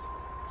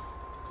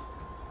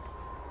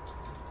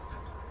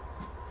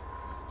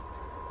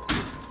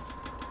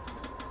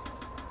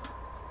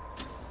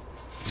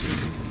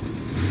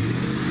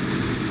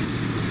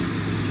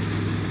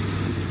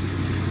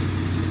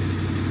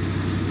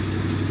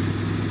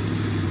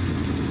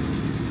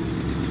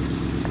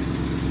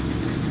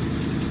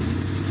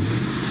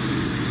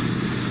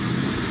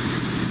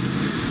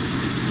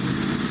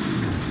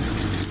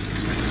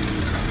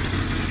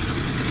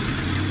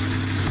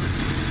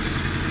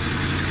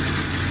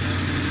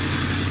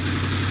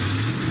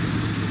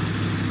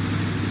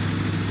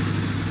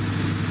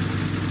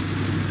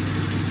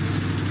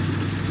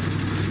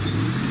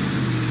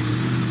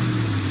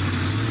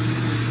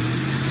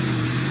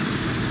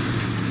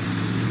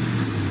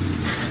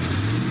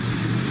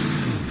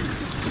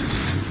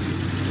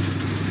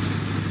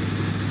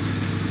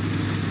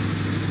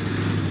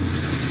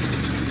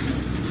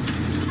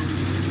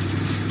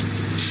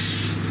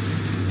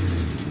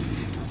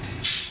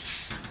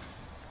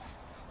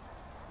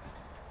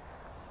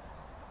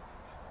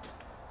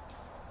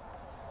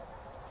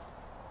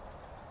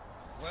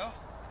 Well,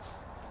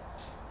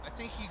 I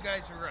think you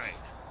guys are right.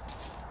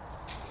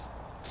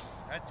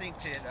 I think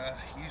that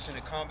using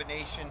a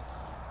combination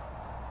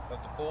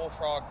of the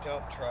Bullfrog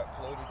dump truck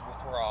loaded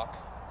with rock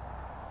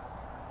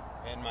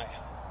and my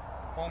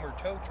Homer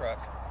tow truck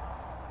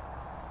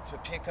to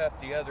pick up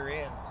the other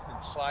end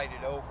and slide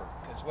it over,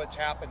 because what's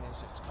happened is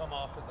it's come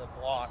off of the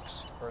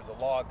blocks, or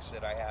the logs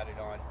that I had it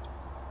on,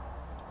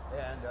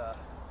 and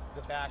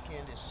the back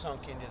end is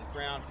sunk into the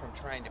ground from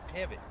trying to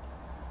pivot.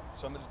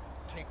 So I'm going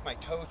to take my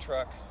tow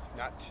truck,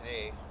 not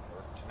today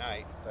or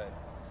tonight, but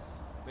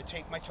I'm going to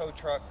take my tow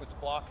truck with the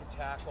block and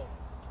tackle,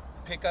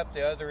 pick up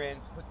the other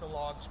end, put the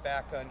logs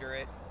back under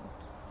it,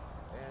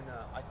 and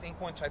I think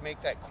once I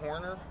make that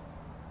corner,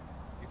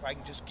 if I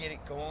can just get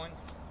it going,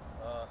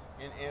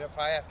 and if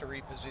I have to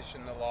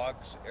reposition the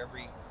logs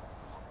every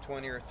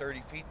 20 or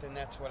 30 feet, then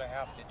that's what I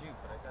have to do.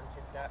 But I got to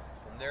get that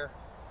from there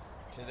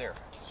to there.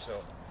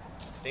 So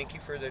thank you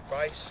for the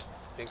advice.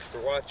 Thanks for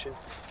watching.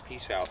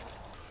 Peace out.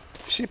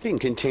 Shipping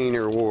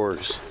container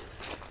wars.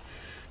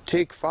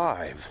 Take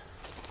 5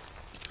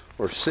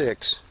 or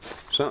 6,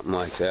 something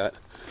like that.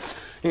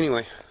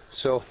 Anyway,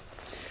 so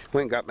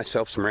went and got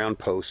myself some round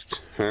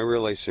posts. I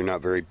realize they're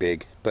not very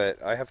big,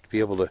 but I have to be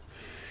able to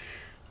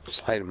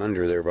slide them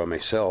under there by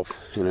myself,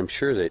 and I'm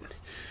sure that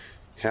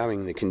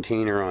having the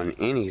container on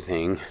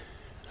anything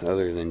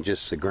other than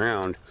just the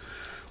ground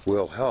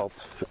will help.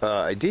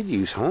 I did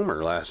use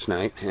Homer last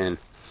night and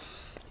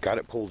got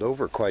it pulled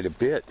over quite a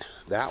bit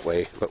that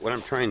way, but what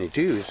I'm trying to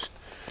do is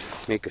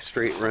make a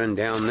straight run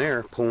down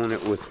there, pulling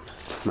it with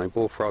my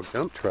Bullfrog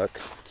dump truck,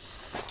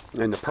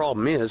 and the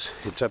problem is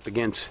it's up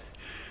against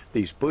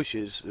these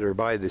bushes that are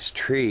by this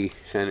tree,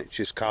 and it's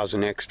just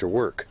causing extra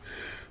work.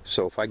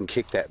 So if I can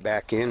kick that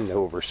back end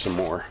over some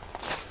more,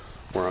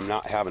 where I'm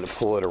not having to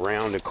pull it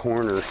around a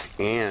corner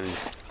and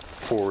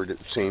forward at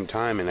the same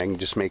time, and I can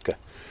just make a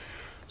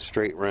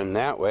straight run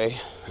that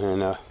way.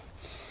 And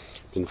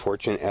been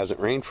fortunate it hasn't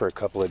rained for a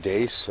couple of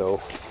days,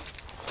 so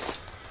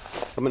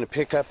I'm going to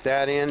pick up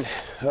that end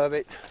of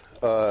it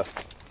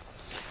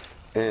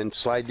and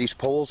slide these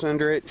poles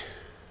under it,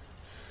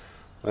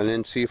 and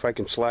then see if I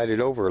can slide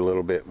it over a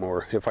little bit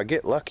more. If I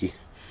get lucky,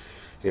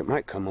 it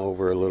might come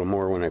over a little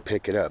more when I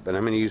pick it up, but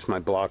I'm going to use my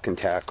block and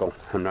tackle.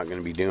 I'm not going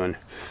to be doing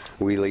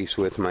wheelies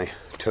with my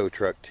tow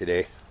truck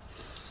today.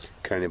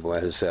 kind of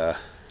was a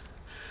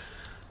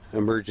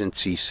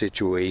emergency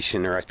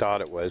situation, or I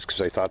thought it was,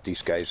 because I thought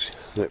these guys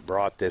that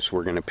brought this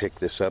were going to pick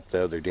this up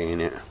the other day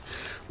and it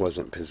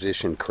wasn't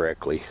positioned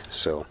correctly.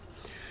 So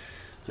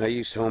I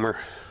used Homer,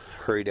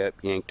 hurried up,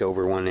 yanked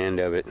over one end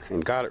of it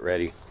and got it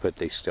ready, but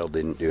they still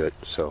didn't do it.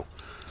 So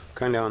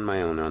kind of on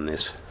my own on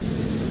this.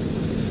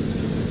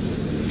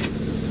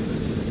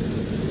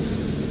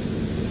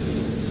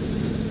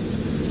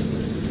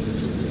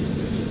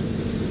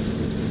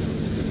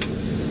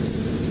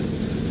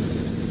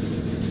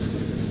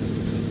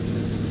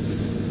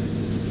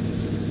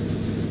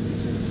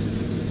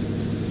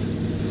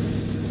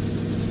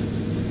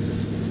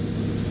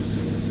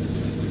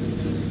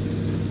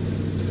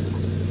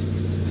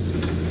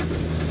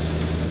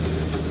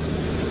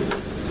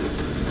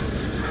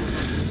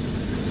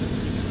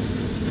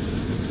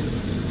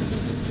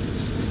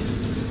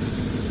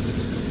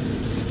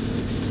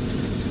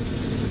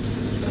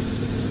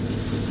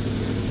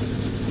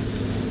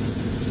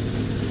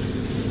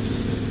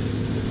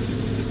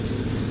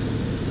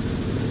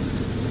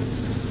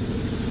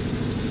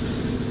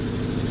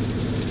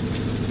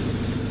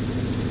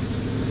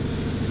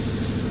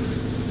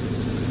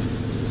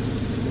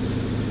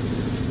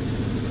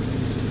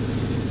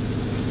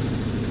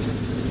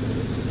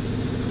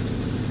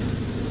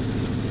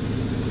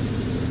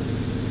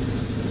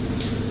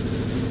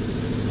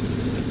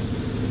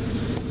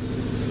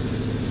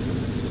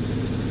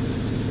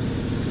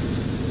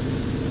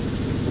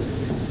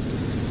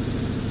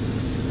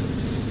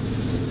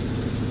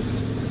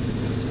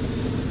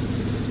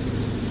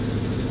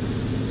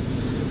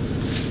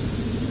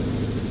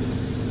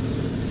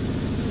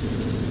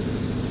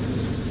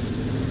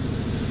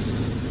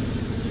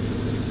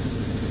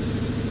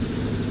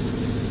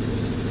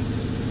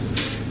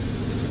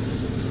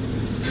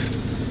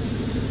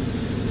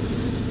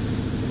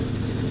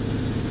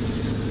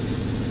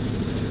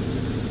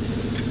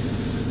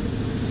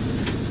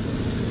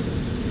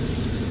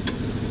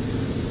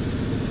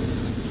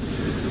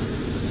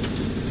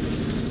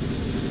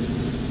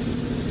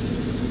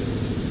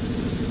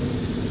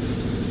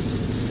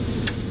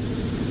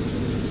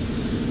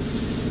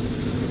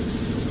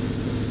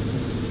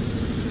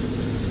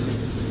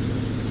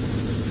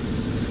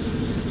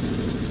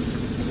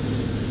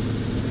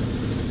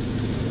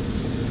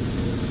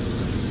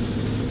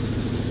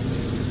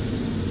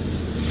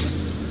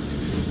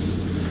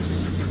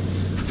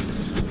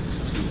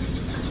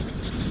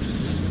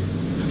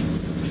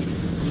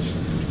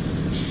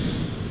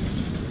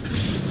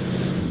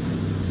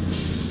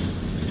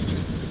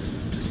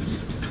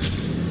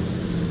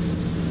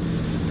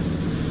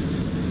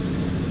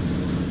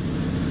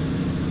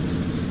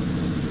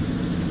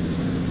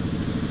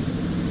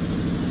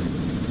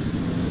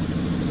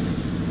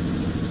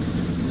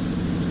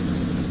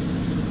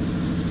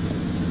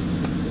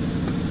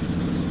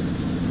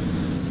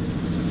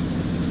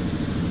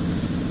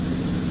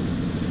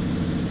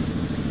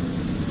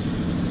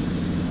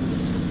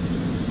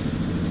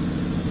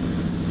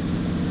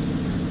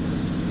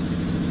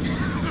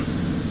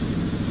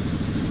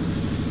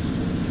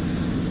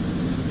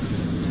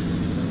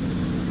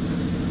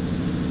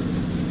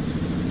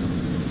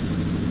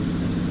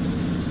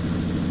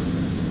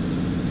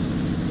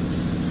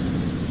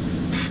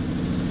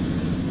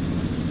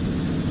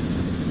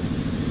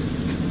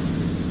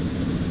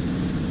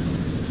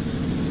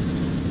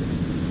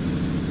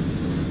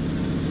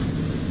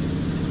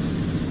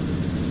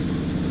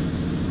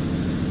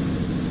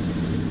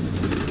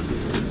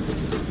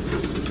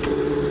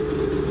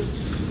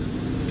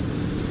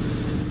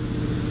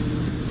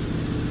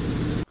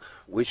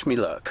 Wish me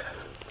luck.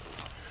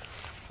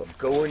 I'm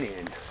going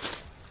in.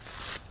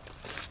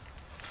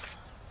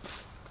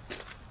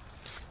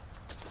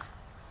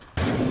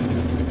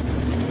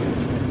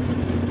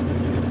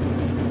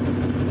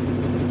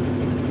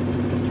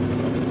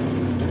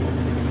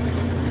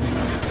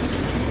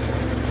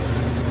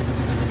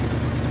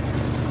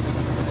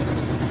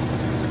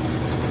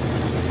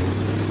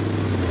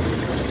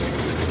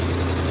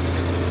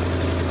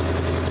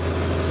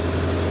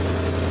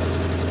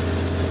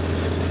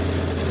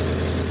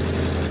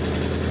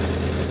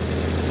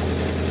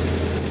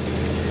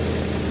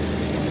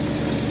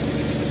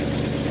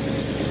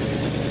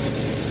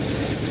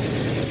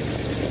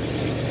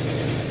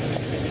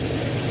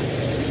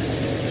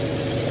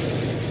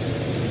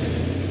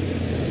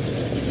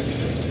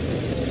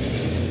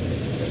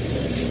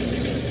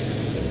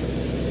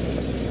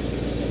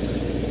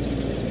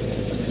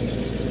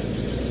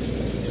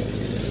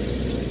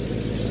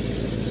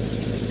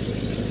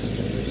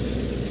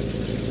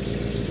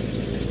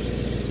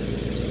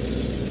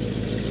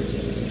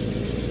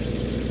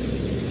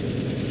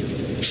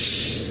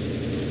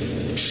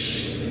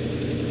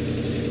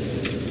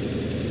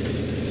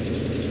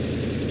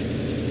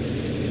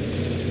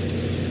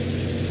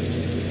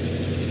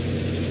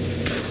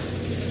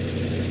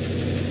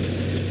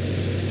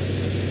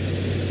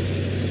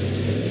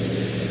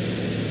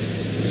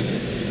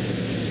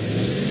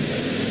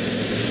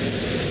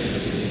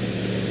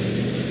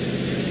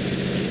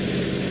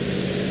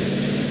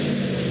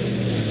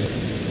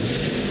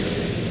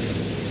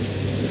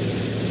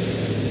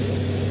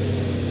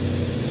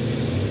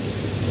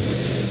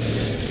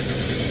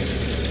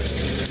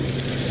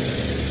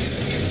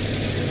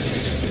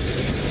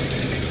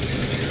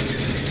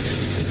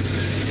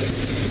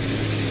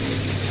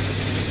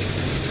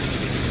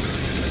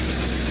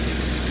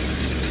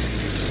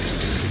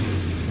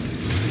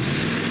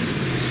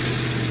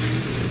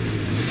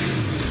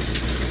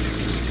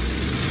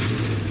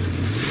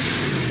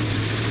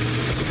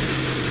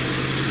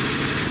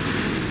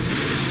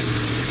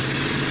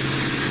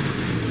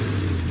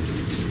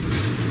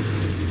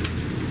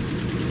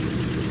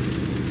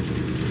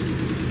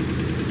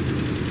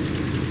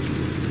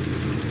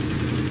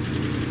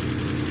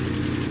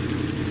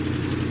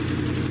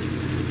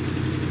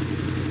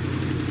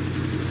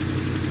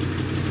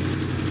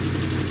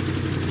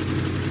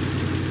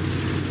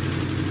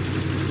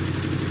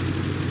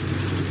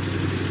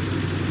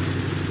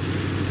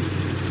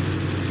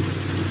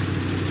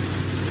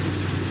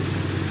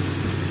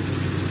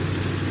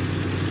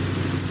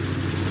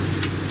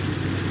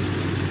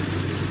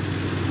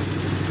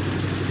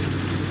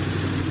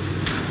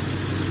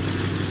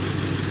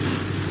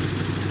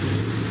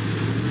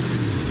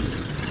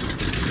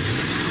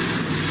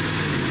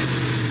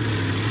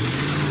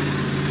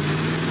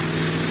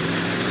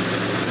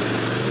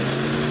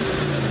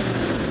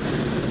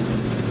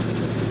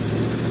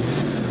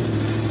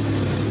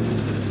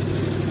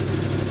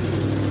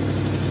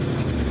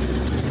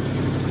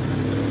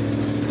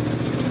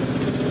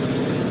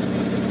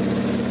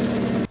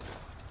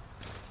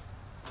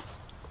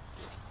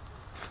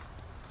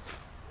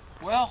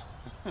 Well,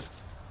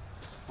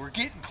 we're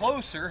getting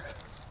closer.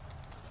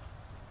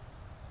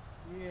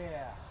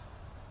 Yeah.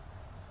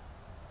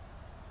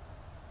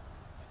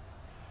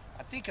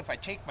 I think if I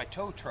take my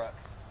tow truck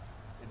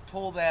and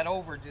pull that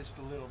over just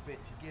a little bit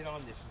to get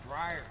on this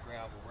drier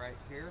gravel right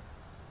here,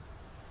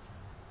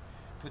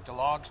 put the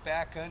logs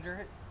back under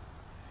it,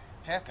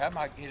 heck, I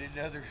might get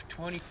another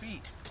 20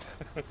 feet.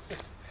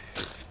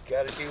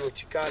 Gotta do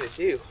what you gotta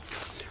do.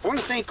 I want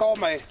to thank all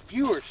my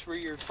viewers for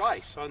your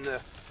advice on the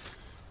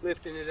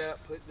lifting it up,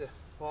 putting the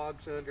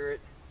logs under it,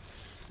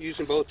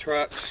 using both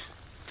trucks,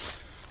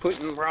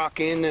 putting rock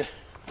in the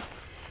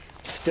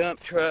dump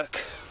truck.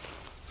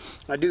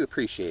 I do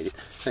appreciate it.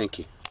 Thank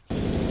you.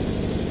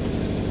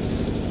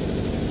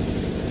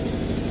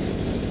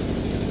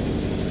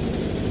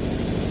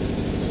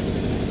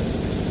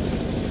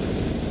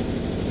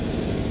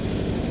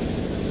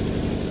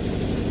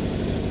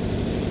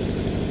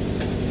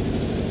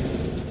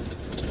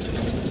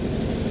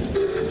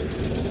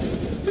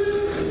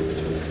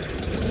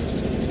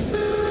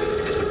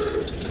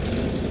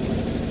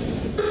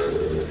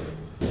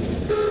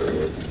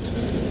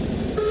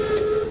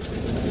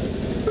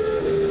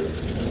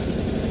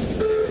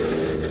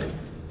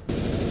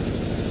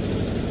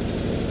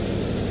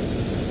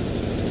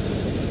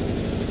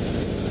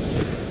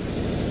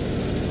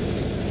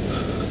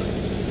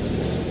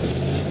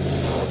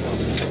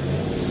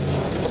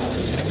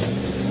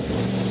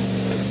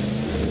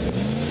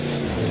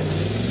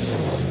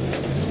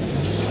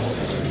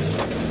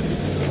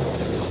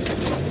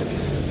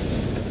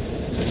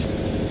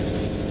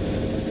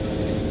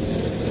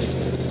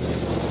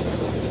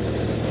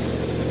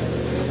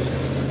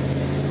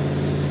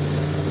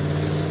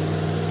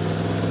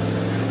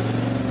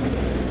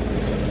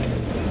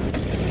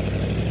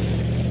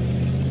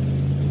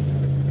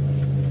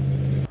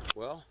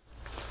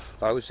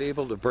 I was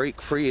able to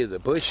break free of the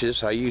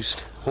bushes. I used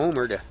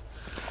Homer to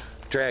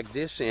drag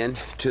this in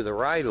to the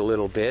right a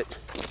little bit,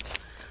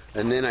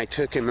 and then I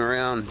took him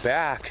around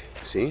back.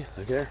 See,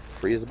 look there,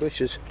 free of the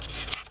bushes.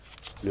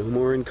 No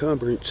more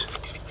encumbrance.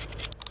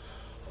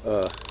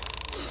 I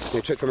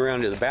took him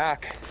around to the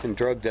back and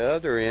drug the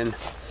other end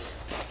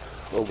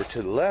over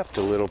to the left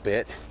a little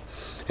bit,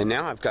 and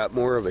now I've got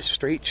more of a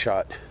straight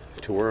shot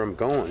to where I'm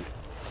going.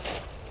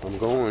 I'm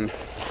going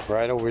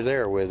right over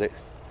there with it.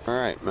 All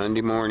right,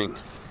 Monday morning.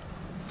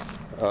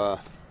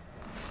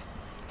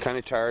 Kind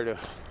of tired of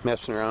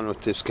messing around with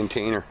this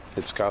container.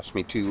 It's cost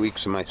me 2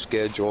 weeks of my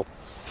schedule.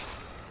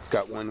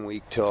 Got 1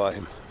 week till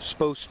I'm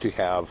supposed to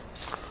have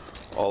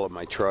all of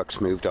my trucks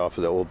moved off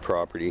of the old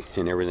property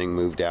and everything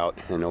moved out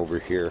and over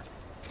here.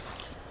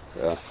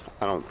 I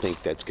don't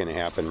think that's going to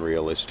happen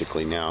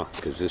realistically now,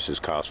 because this has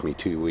cost me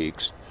 2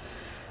 weeks,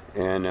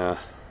 and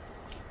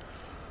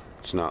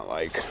it's not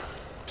like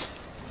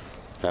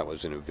that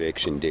was an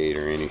eviction date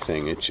or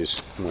anything. It's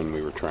just when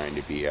we were trying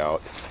to be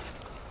out.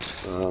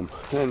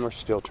 And we're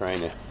still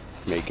trying to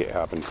make it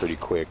happen pretty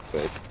quick,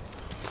 but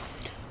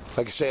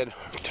like I said,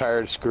 I'm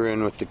tired of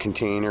screwing with the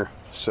container,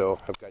 so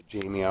I've got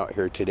Jamie out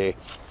here today.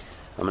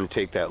 I'm going to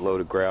take that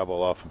load of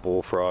gravel off of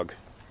Bullfrog,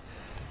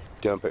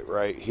 dump it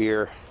right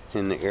here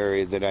in the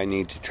area that I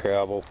need to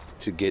travel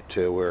to get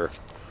to where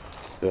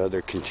the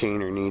other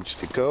container needs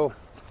to go.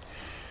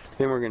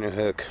 Then we're going to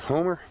hook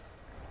Homer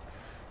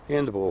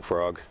and the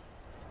Bullfrog,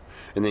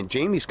 and then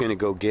Jamie's going to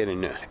go get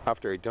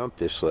after I dump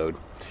this load,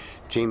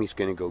 Jamie's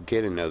going to go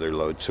get another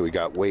load, so we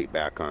got weight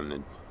back on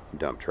the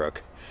dump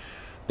truck.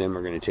 Then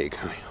we're going to take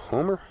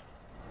Homer,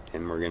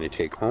 and we're going to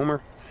take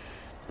Homer,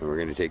 and we're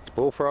going to take the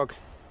Bullfrog.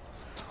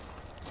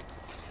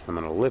 I'm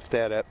going to lift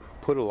that up,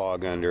 put a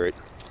log under it,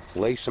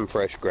 lay some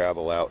fresh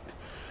gravel out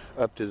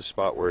up to the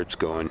spot where it's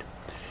going.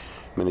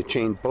 I'm going to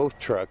chain both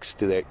trucks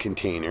to that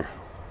container.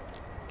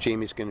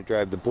 Jamie's going to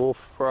drive the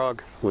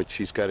Bullfrog, which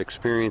she's got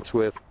experience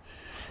with,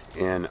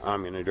 and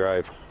I'm going to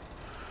drive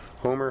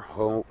Homer.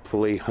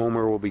 Hopefully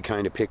Homer will be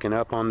kind of picking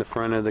up on the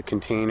front of the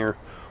container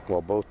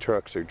while both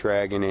trucks are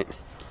dragging it,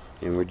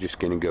 and we're just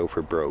going to go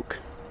for broke.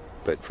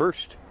 But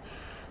first,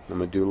 I'm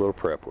going to do a little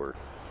prep work.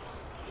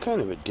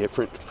 Kind of a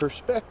different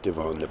perspective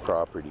on the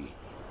property.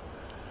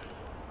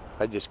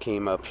 I just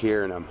came up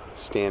here and I'm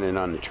standing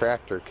on the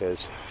tractor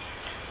because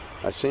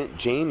I sent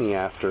Jamie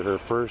after her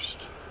first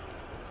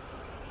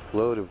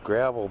load of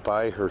gravel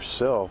by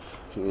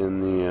herself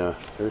in the,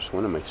 there's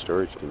one of my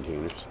storage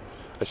containers.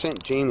 I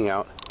sent Jamie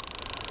out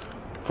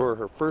for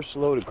her first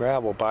load of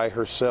gravel by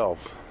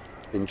herself,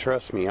 and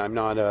trust me, I'm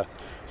not a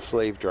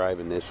slave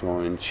driving this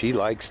woman. She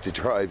likes to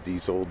drive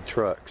these old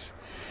trucks,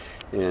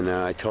 and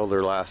I told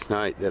her last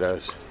night that I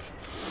was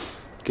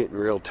getting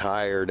real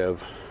tired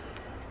of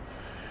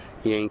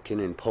yanking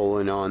and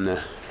pulling on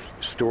the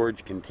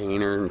storage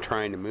container and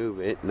trying to move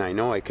it, and I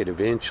know I could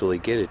eventually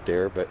get it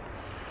there, but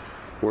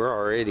we're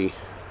already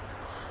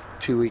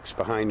 2 weeks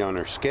behind on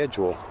our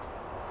schedule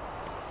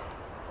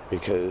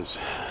because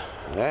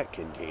that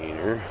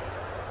container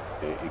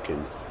that you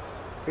can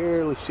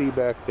barely see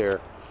back there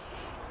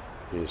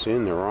is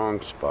in the wrong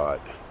spot.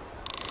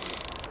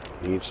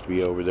 It needs to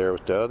be over there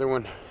with the other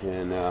one,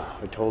 and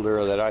I told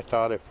her that I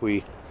thought if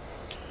we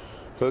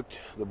Hooked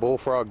the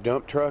Bullfrog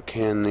dump truck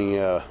and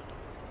the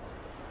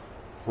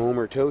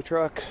Homer tow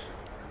truck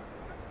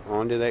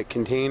onto that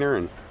container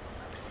and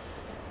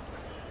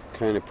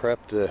kind of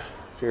prepped the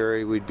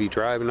area we'd be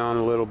driving on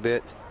a little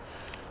bit.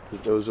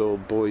 Those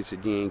old boys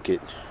would yank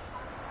it.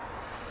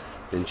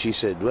 And she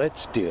said,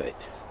 let's do it.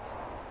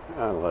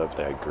 I love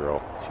that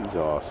girl. She's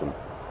awesome.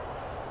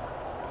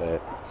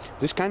 But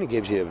this kind of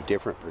gives you a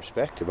different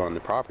perspective on the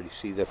property.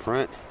 See, the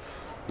front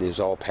is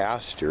all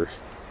pasture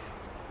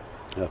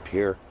up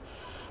here.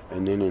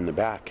 And then in the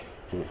back,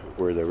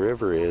 where the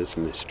river is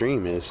and the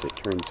stream is, it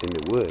turns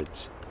into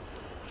woods.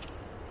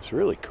 It's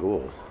really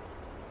cool.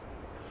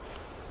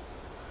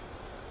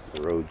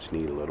 The roads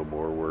need a little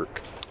more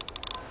work.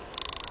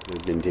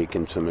 They've been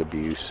taking some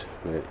abuse,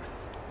 but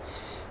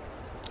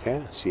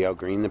yeah, see how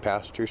green the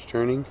pasture's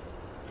turning?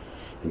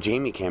 And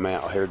Jamie came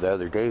out here the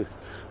other day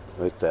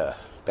with a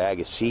bag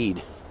of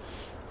seed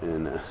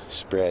and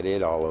spread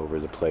it all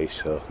over the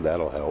place, so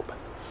that'll help.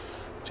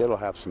 So it'll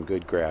have some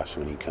good grass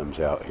when he comes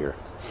out here.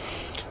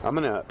 I'm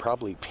gonna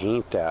probably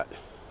paint that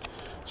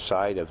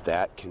side of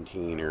that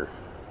container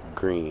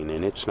green,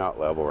 and it's not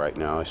level right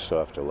now. I still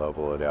have to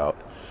level it out,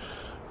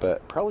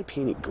 but probably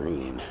paint it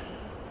green.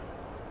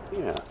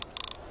 Yeah,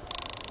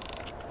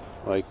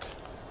 like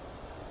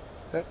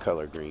that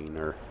color green,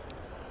 or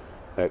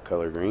that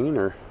color green,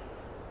 or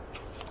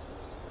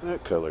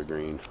that color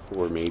green,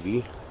 or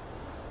maybe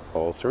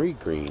all three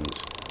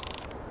greens.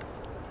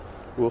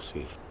 We'll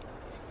see.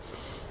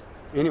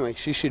 Anyway,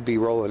 she should be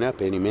rolling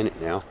up any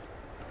minute now.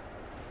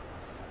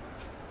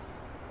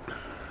 I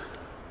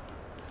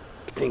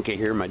think I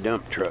hear my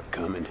dump truck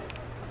coming.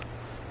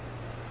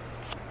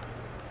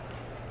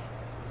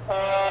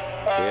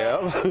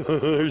 Yeah,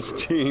 there's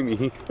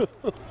Jamie.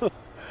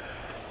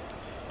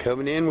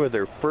 Coming in with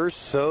her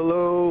first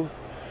solo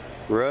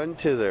run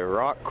to the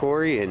rock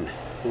quarry and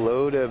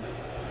load of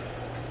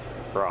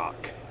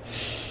rock.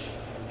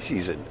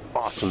 She's an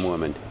awesome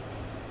woman.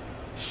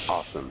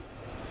 Awesome.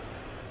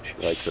 She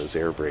likes those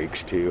air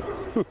brakes too.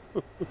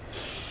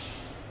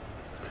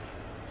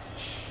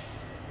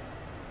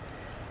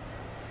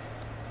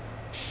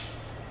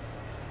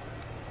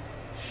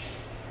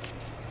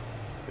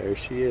 There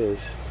she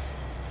is.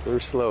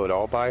 First load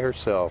all by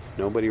herself.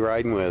 Nobody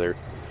riding with her.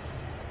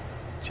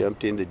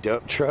 Jumped in the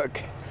dump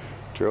truck,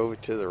 drove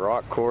it to the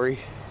rock quarry,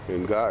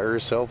 and got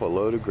herself a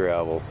load of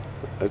gravel.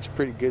 That's a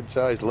pretty good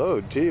sized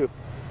load too.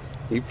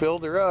 He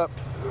filled her up.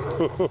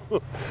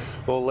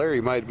 Well, Larry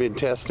might have been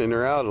testing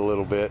her out a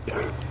little bit.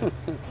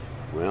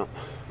 Well,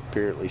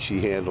 apparently she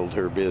handled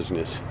her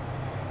business.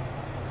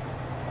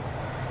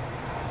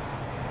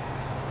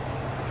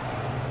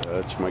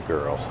 That's my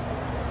girl.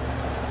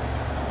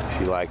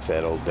 She likes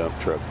that old dump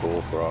truck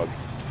Bullfrog.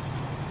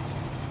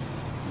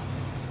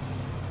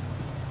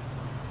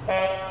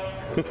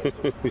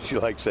 She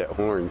likes that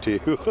horn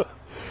too.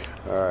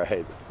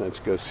 Alright, let's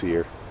go see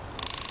her.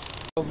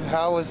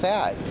 How was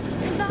that?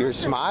 Awesome. You're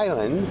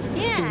smiling.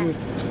 Yeah.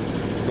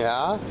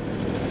 Yeah?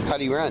 How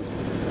do you run?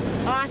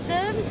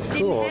 Awesome.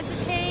 Cool. Didn't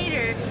hesitate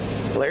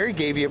or... Larry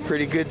gave you a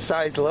pretty good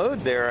sized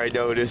load there, I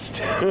noticed.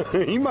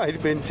 He might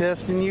have been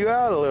testing you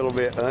out a little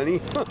bit,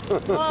 honey.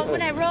 Well,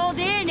 when I rolled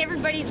in,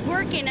 everybody's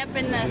working up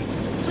in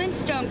the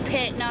Flintstone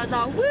pit, and I was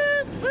all,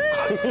 whoop,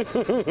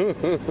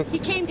 whoop. He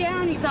came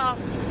down, he's all...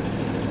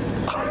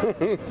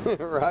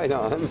 Right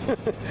on.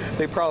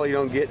 They probably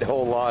don't get a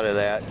whole lot of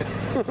that.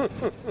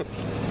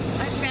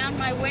 I found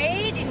my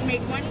way, didn't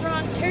make one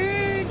wrong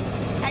turn,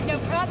 had no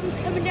problems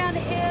coming down the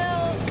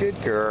hill.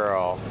 Good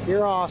girl.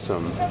 You're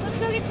awesome. So let's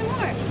go get some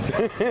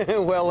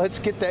more. Well, let's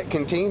get that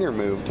container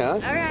moved, huh? All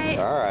right.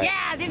 All right.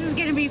 Yeah, this is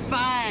gonna be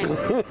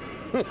fun.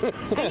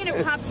 I'm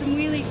gonna pop some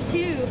wheelies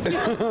too.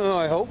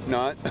 I hope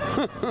not.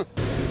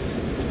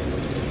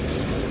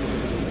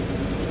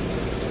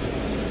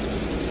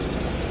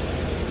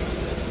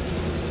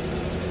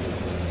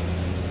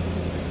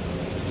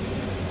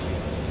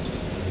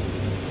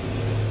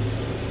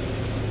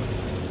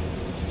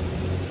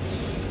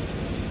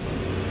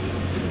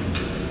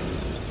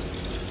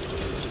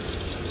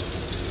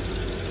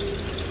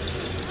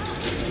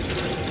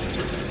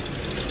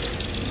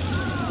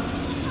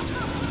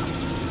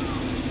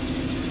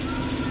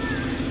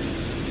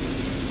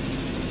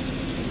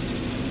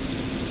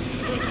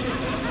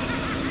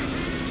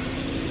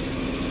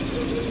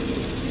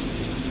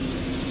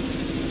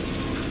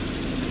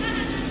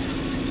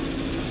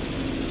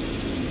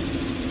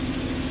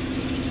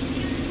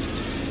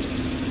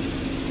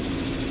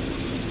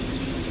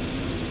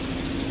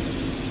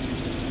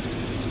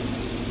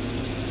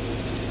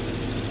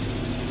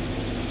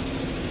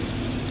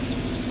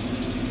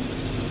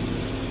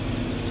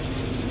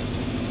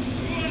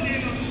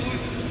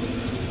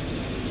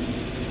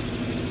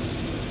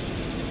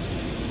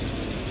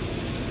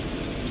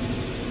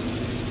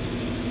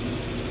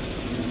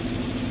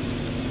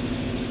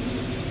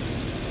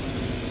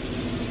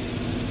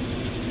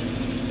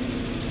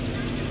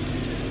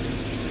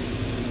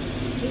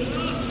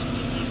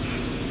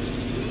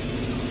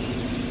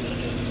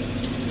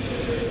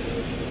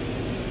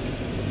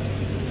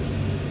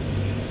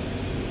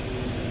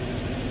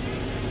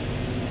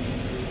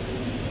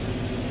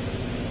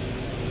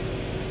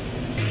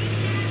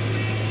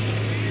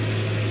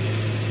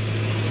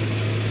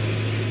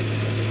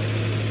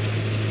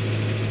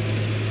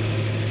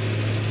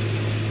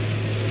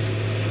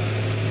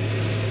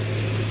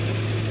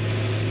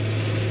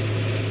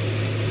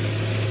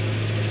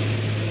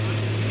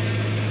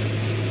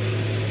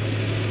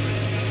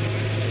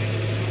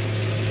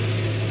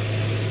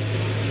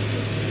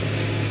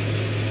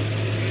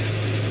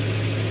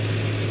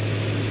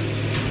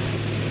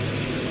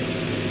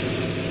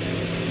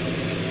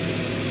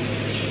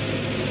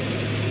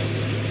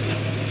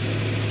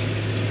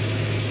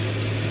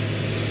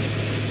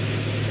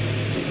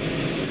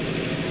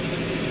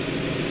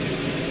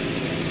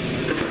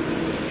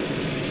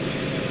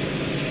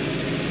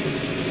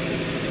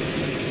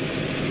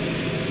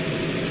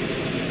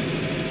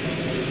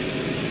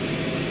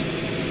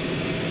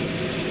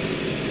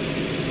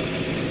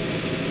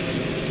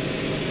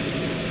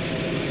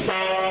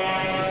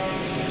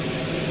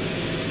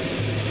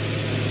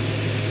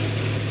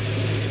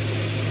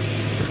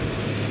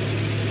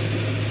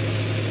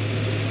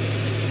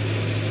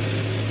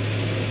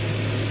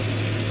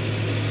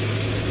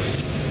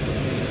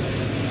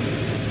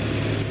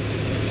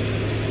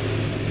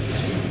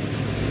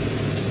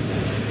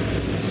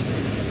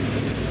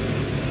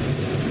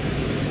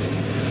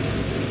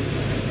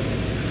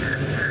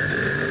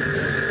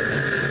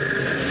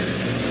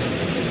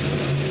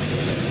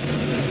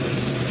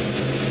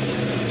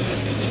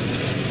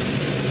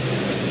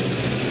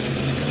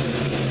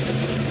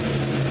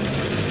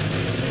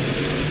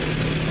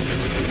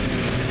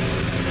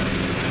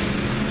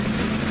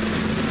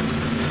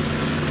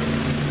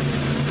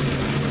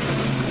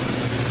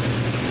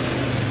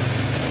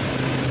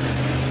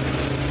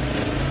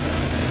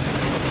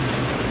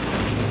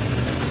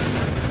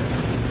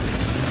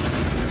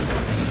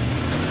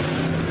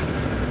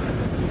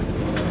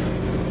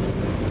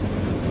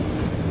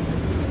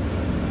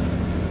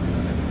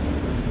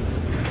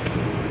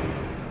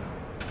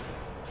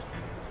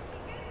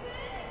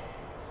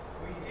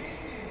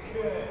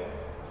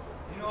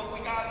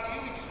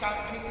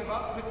 got to pick him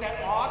up, put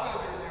that log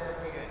under there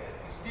again.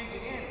 He's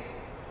digging in.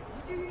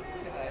 You did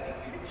good, honey.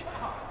 Good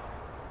job.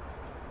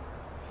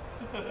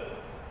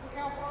 Look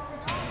how far we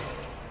got it.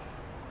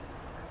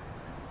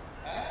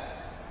 Huh?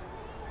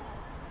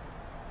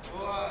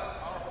 Well,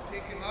 I'll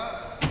pick him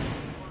up.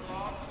 More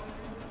logs under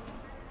him.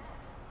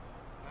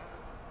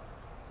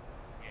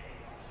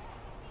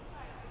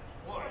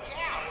 Well,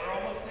 yeah, we're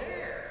almost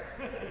there.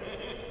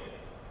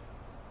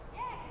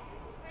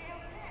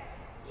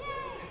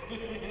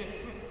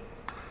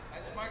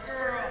 That's my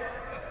girl.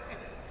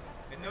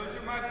 And those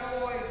are my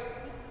boys.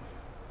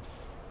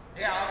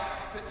 Yeah,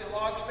 I'll put the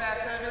logs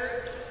back under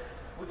it.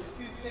 We'll just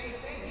do the same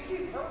thing. You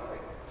did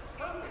perfect.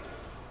 Perfect.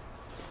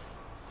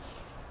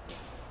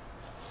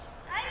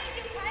 I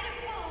need to try to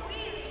pull a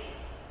wheelie.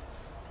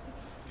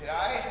 Did I?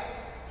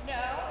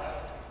 No.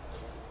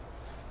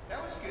 That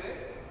was good.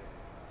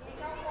 Look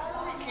how far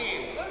we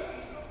came. Look,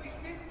 he's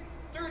been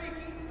 30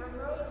 feet from the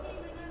road.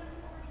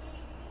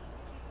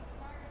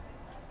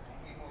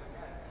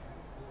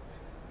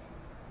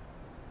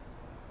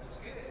 That's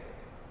good.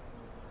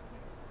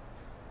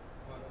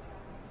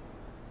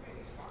 Okay,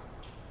 he's fine.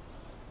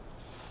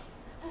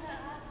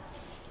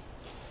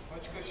 Why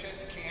don't you go shut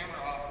the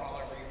camera off while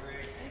I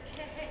re-rig?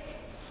 Okay.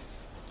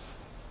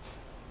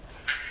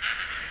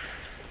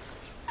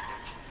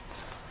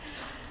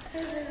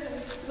 That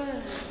was fun.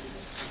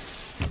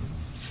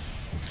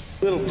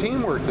 Little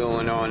teamwork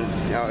going on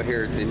out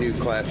here at the new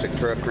Classic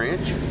Truck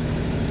Ranch.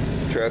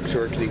 Trucks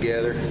working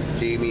together,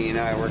 Jamie and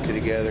I working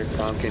together,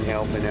 Pumpkin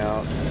helping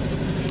out.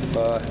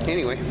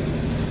 Anyway,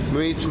 we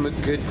made some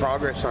good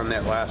progress on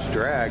that last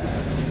drag,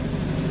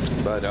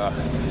 but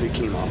it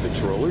came off its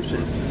rollers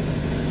and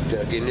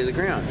dug into the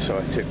ground. So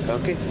I took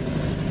Pumpkin,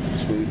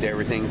 smoothed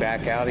everything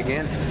back out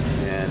again,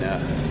 and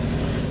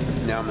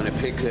now I'm going to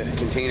pick the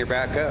container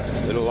back up,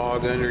 put a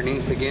log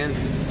underneath again.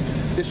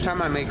 This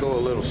time I may go a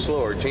little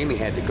slower. Jamie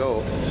had to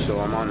go, so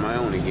I'm on my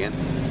own again.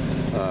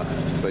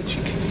 But she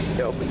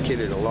helped me get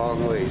it a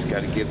long ways.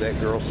 Got to give that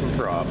girl some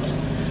props.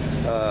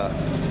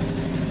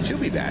 She'll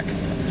be back,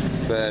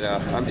 but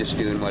I'm just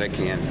doing what I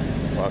can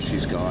while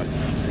she's gone.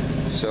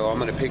 So I'm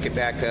going to pick it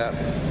back up,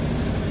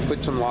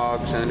 put some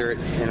logs under it,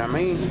 and I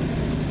may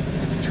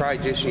try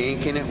just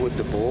yanking it with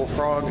the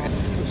bullfrog.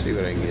 Let's see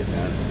what I can get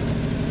done.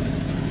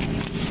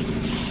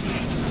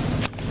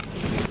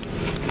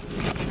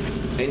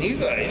 And you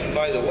guys,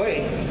 by the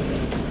way,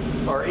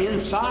 are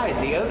inside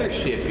the other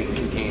shipping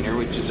container,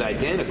 which is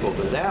identical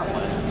to that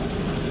one,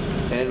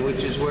 and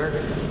which is where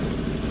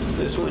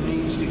this one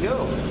needs to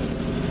go.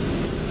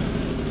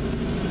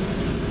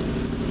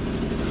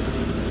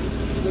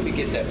 Let me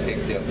get that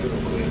picked up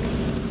real quick.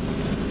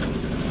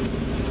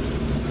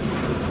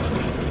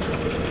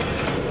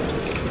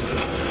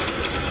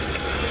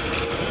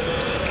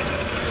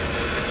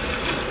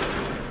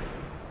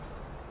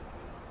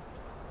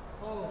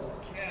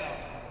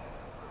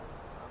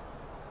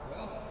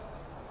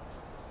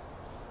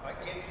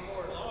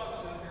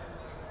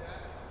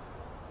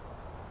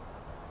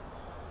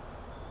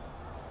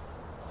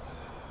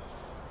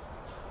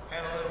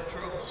 Had a little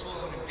trouble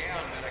slowing him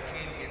down, but I can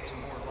get some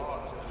more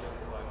logs under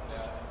there like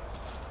that.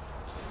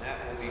 And that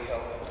will be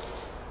helpful.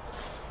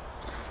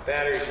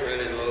 Battery's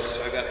running low,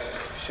 so I gotta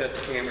shut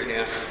the camera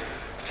down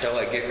until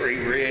I get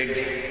re-rigged.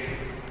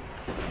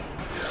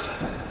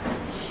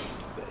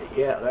 But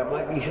yeah, that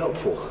might be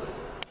helpful.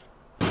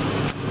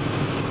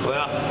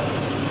 Well,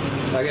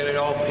 I got it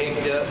all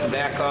picked up and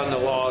back on the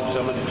logs.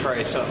 I'm gonna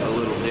try something a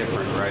little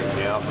different right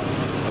now.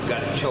 I've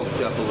got it choked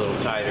up a little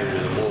tighter to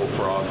the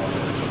bullfrog.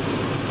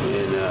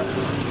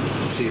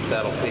 And see if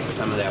that'll pick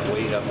some of that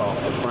weight up off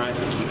the front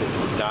and keep it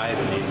from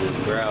diving into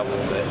the gravel.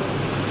 But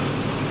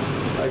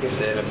like I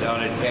said, I'm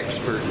not an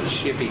expert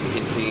shipping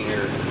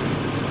container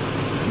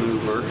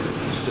mover,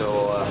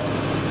 so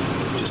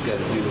just got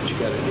to do what you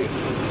got to do.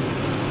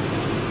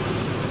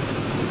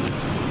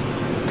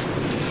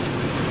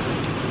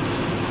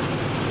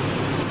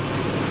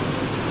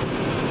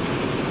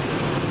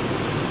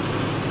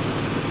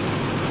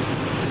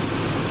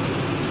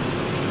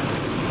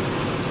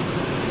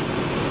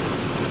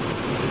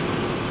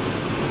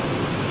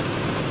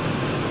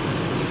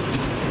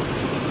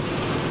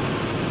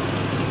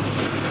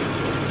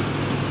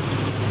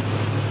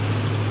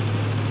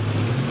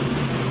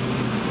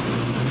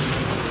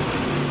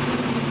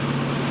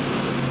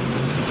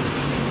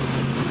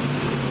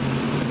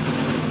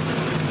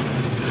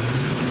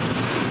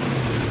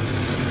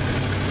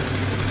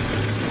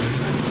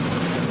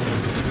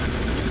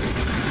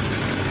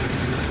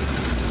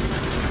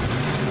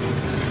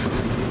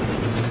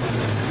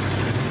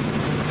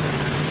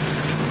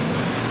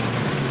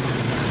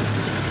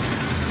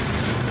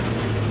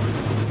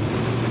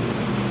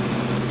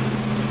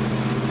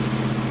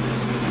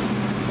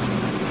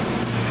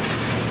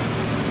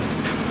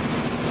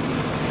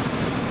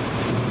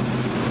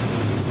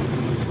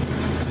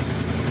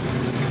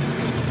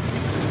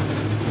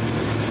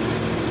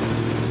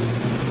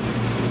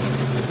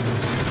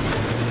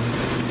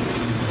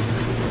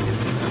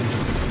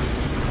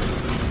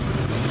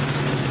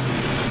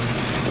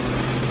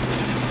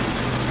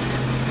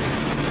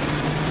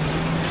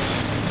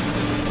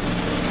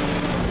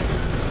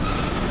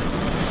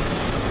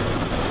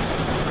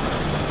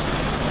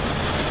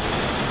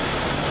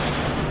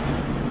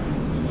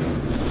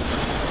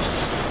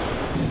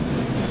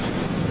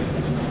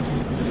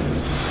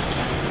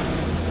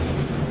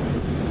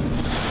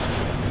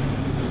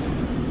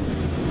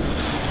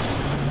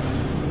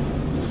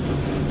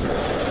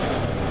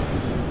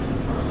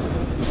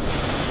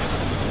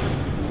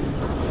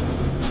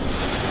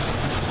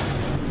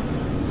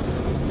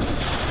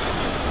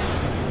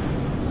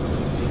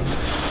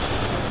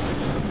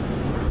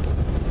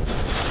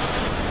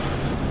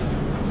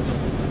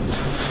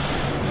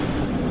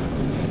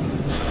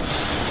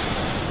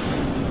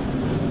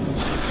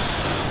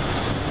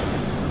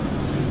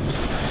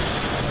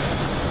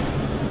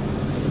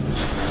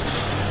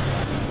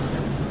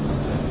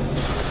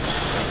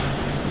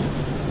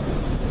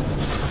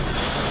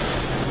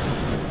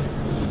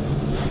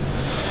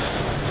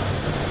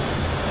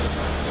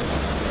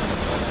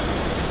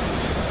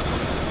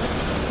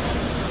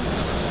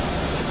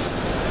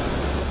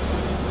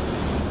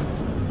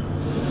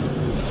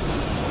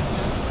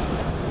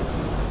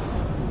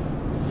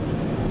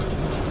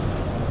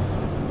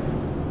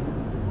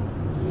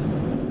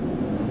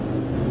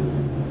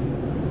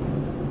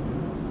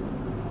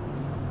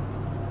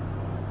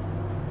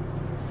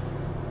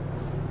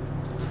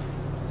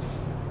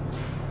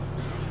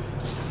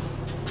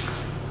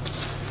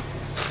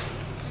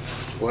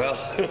 Well,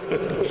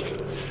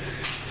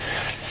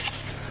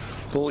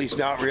 Bully's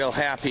not real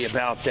happy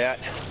about that,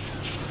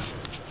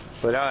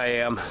 but I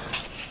am.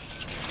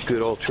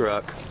 Good old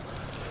truck.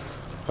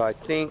 I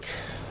think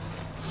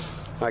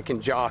I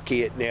can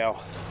jockey it now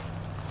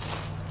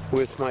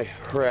with my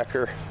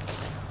wrecker.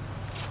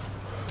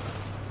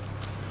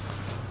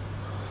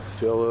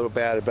 Feel a little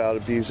bad about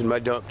abusing my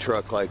dump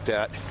truck like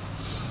that.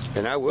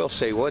 And I will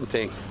say one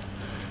thing.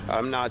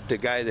 I'm not the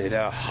guy that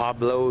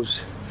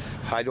hoblos.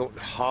 I don't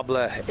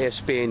hobla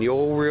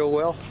Espanol real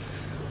well.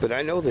 But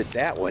I know that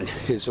that one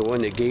is the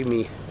one that gave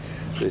me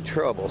the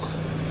trouble.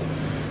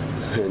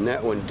 And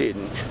that one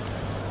didn't.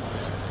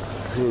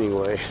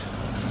 Anyway,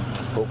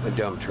 hope my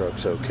dump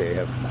truck's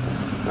okay.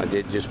 I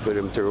did just put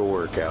him through a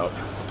workout.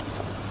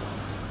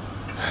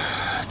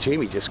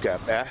 Jamie just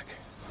got back.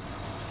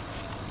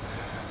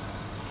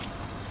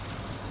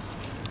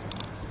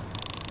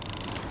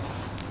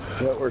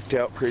 That worked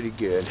out pretty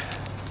good.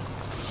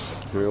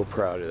 I'm real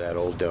proud of that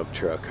old dump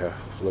truck. I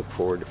look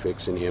forward to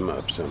fixing him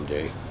up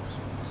someday.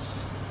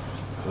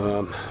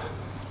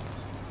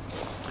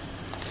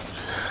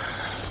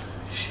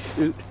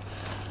 Shoot,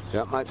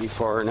 that might be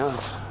far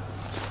enough.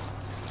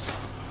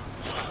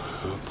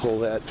 I'll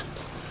pull it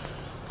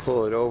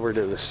over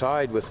to the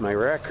side with my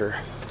wrecker.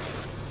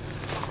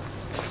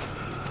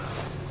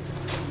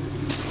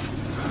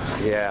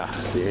 Yeah,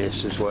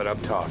 this is what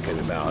I'm talking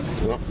about.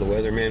 Well, the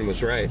weatherman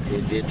was right.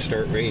 It did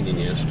start raining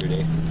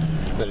yesterday,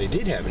 but I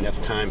did have enough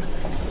time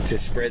to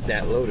spread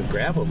that load of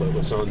gravel that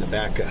was on the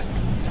back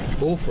of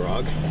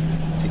Bullfrog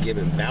to give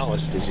him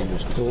ballast as he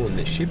was pulling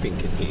the shipping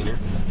container.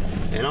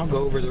 And I'll go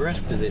over the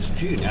rest of this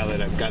too now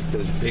that I've got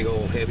those big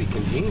old heavy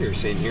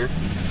containers in here.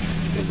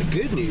 And the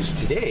good news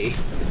today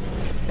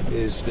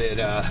is that,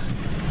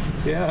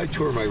 yeah, I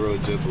tore my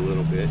roads up a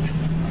little bit,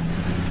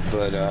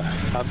 but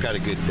I've got a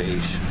good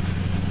base.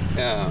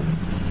 But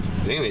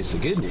anyways, the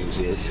good news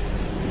is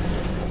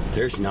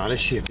there's not a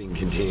shipping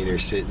container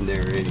sitting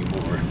there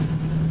anymore.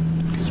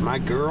 Because my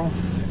girl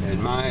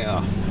and my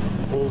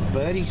old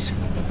buddies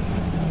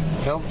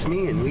helped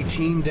me, and we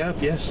teamed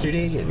up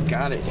yesterday and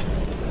got it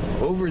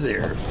over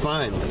there,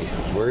 finally,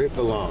 where it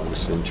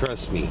belongs. And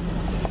trust me,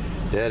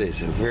 that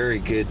is a very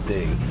good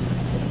thing.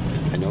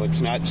 I know it's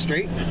not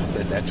straight,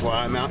 but that's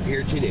why I'm out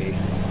here today.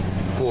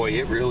 Boy,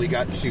 it really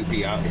got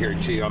soupy out here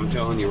too, I'm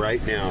telling you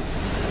right now.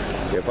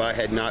 If I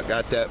had not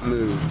got that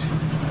moved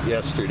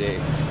yesterday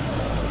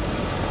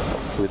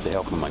with the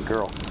help of my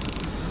girl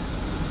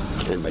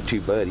and my two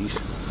buddies,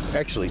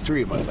 actually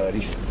 3 of my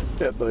buddies,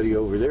 that buddy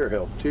over there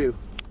helped too,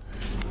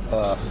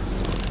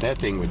 that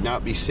thing would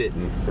not be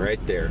sitting right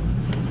there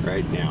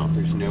right now.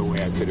 There's no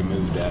way I could have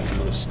moved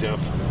that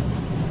stuff.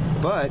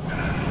 But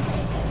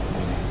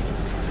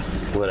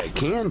what I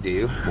can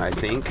do, I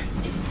think,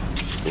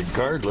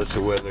 regardless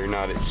of whether or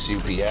not it's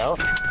soupy out,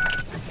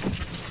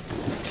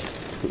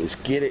 is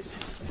get it.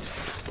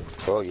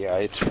 Oh yeah,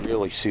 it's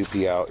really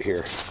soupy out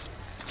here.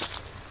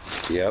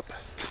 Yep.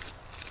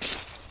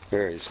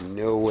 There is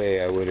no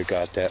way I would have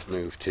got that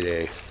moved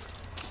today.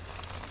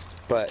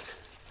 But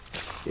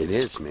it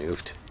is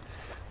moved.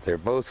 They're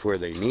both where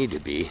they need to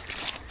be.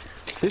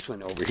 This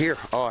one over here,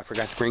 oh, I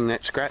forgot to bring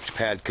that scratch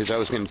pad because I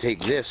was going to take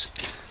this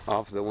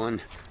off the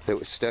one that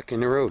was stuck in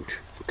the road.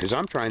 Because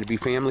I'm trying to be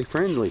family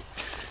friendly.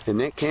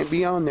 And that can't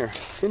be on there.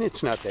 And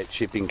it's not that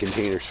shipping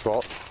container's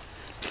fault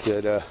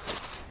that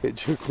it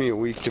took me a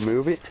week to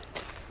move it.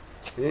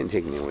 It didn't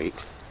take me a week.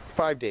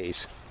 5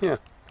 days. Yeah,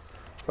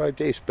 5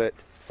 days, but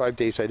 5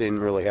 days I didn't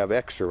really have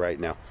extra right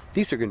now.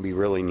 These are going to be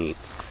really neat.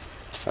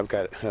 I've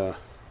got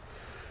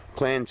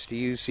plans to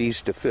use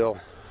these to fill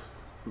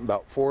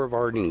about 4 of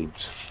our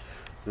needs.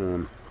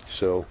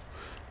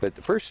 But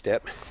the first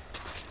step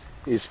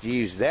is to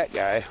use that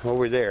guy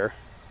over there.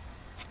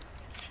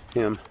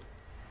 Him.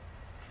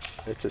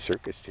 That's a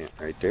circus tent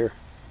right there.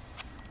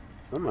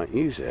 I might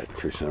use that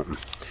for something.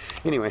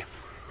 Anyway,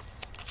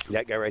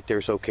 that guy right there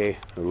is okay.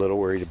 A little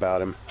worried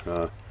about him.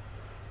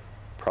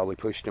 Probably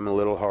pushed him a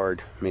little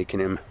hard, making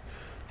him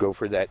go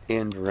for that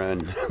end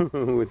run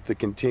with the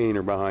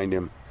container behind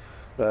him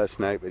last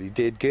night. But he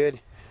did good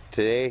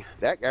today.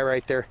 That guy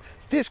right there,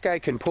 this guy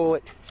can pull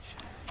it.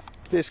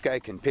 This guy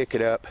can pick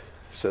it up.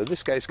 So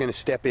this guy's going to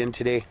step in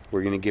today.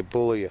 We're going to give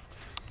Bully a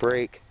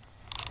break.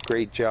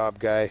 Great job,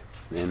 guy.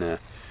 And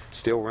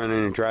still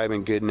running and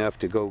driving good enough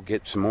to go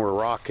get some more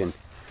rock and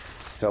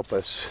help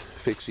us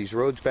fix these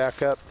roads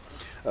back up.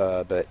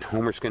 But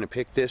Homer's going to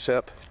pick this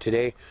up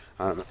today.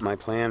 My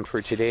plan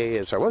for today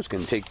is I was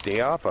going to take the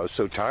day off. I was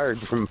so tired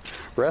from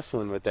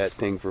wrestling with that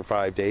thing for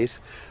 5 days.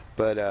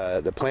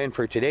 But the plan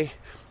for today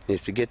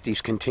is to get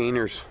these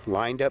containers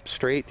lined up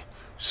straight,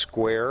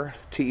 square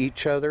to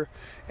each other,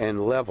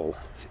 and level.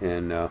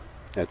 And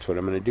that's what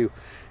I'm going to do.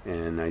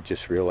 And I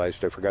just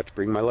realized I forgot to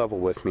bring my level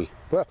with me.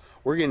 Well,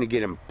 we're going to get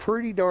them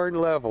pretty darn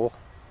level.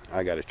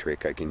 I got a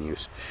trick I can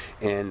use.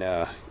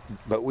 And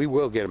but we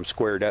will get them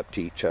squared up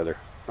to each other.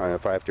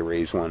 If I have to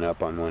raise one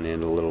up on one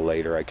end a little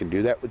later, I can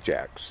do that with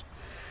jacks.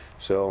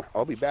 So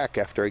I'll be back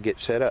after I get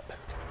set up.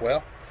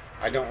 Well,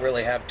 I don't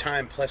really have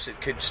time, plus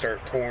it could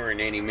start pouring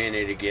any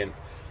minute again.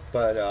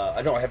 but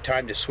I don't have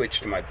time to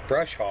switch to my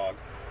brush hog,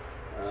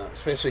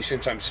 especially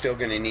since I'm still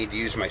going to need to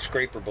use my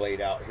scraper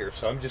blade out here.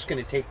 So I'm just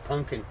going to take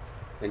Pumpkin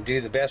and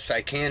do the best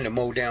I can to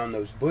mow down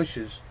those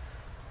bushes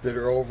that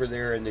are over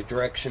there in the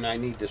direction I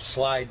need to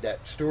slide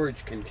that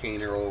storage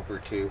container over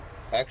to.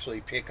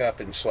 Actually pick up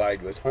and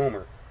slide with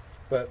Homer.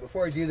 But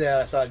before I do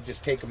that, I thought I'd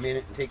just take a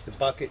minute and take the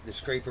bucket and the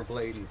scraper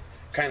blade and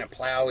kind of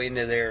plow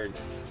into there and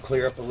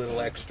clear up a little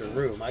extra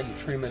room. I can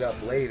trim it up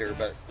later,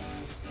 but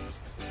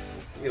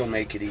it'll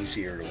make it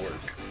easier to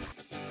work.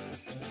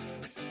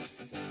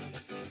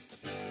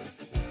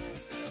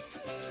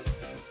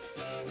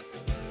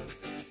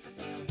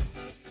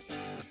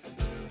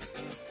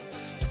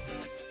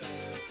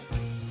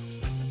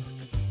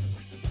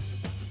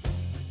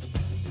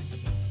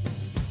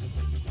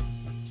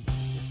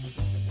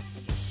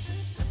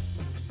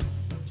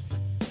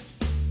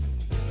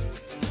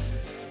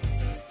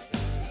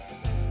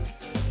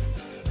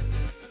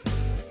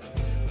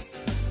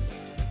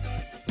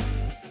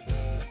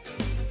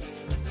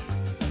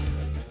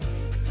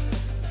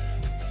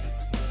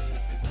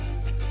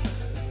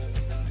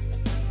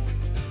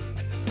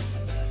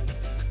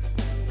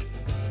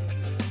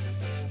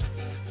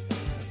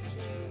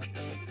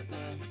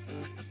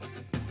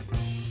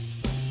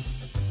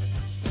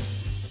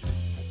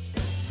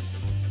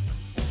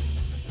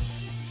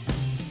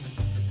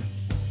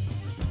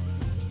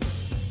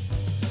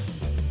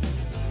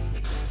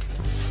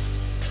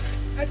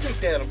 I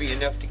think that'll be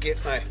enough to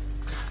get my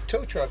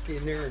tow truck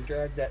in there and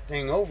drag that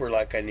thing over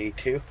like I need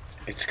to.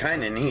 It's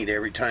kind of neat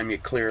every time you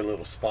clear a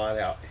little spot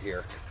out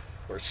here,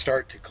 or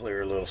start to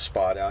clear a little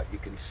spot out, you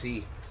can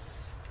see,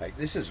 like,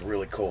 this is a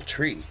really cool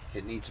tree.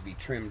 It needs to be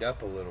trimmed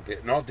up a little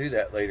bit, and I'll do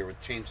that later with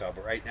the chainsaw,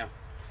 but right now,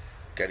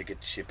 got to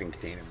get the shipping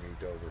container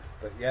moved over.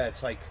 But yeah,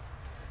 it's like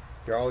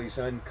you're always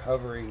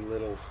uncovering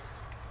little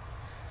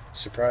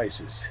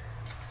surprises.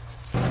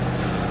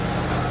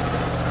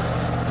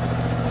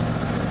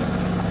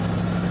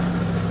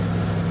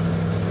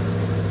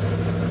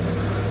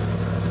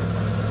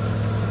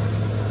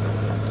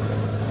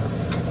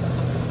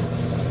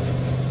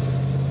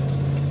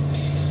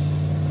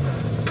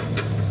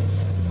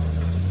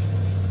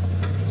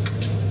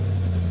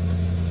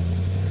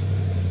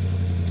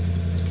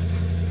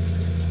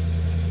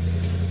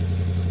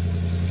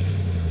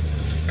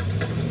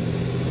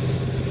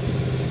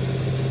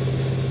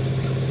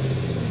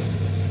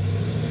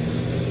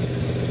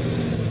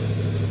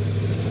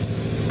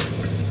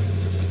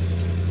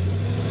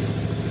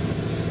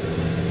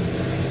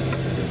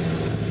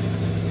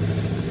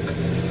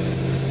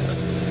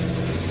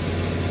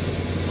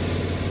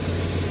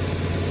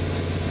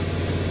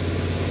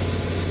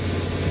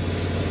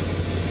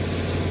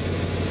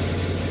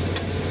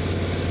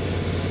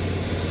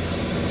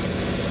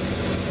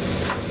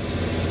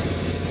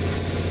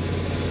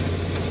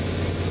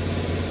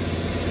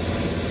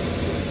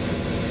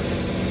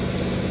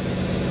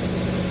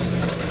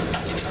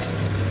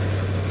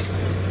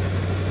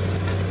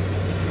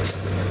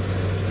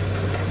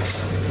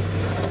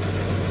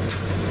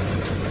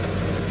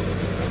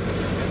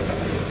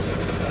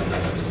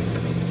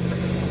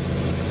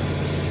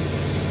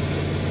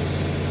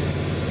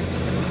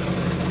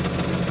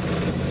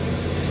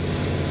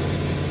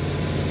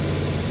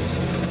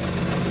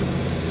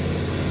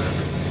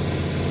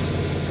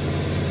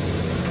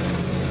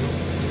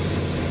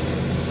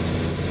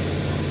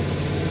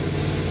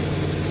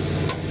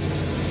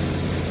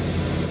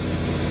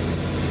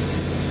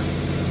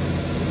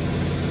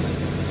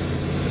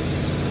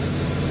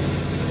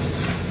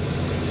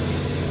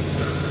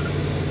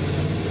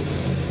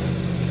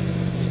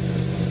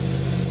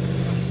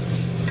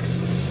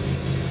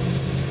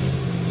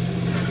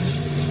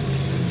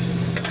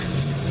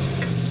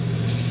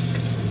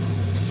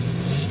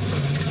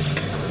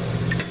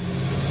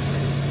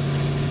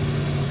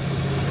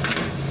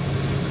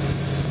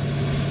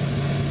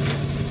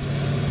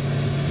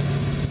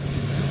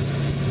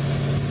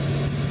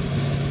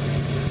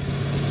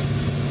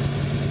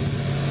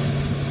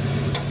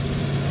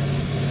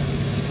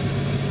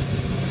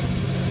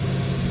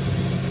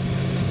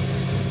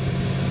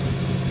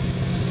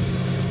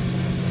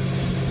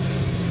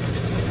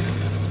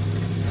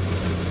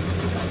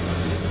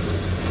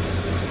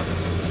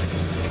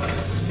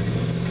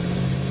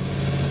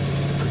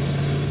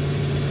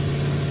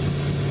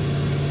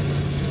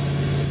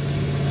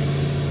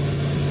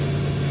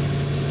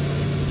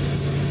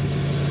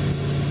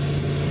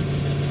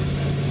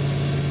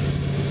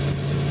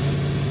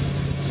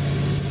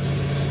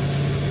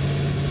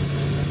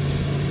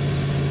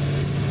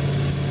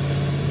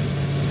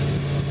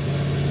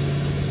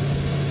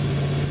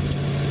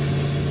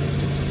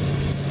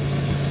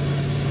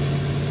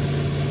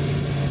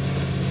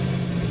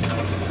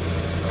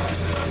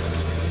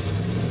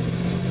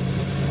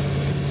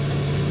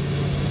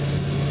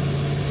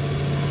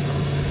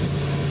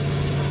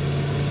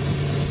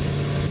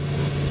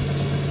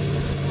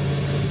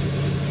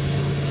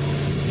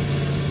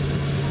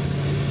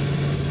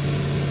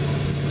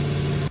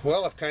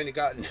 Well, I've kind of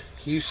gotten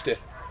used to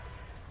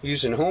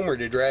using Homer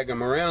to drag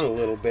them around a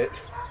little bit.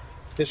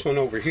 This one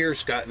over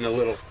here's gotten a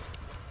little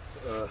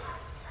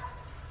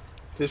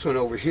This one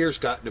over here's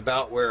gotten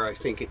about where I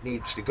think it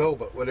needs to go,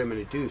 but what I'm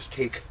going to do is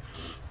take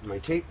my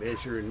tape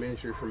measure and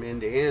measure from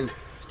end to end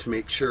to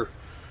make sure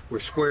we're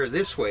square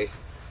this way,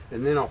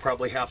 and then I'll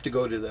probably have to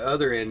go to the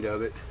other end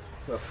of it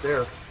up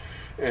there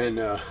and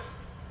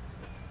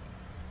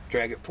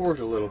drag it forward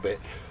a little bit.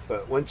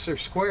 But once they're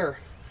square,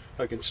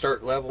 I can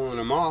start leveling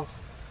them off,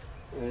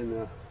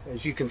 and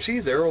as you can see,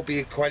 there will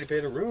be quite a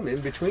bit of room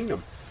in between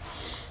them,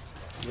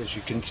 as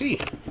you can see.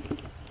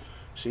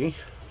 See?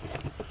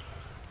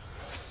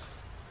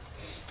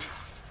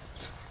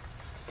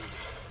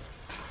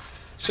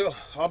 So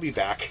I'll be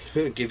back.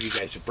 I'm going to give you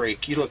guys a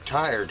break. You look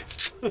tired.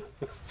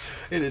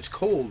 And it's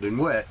cold and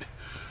wet.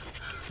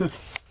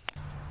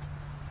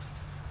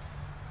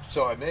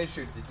 So I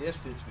measured the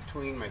distance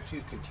between my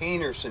two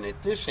containers, and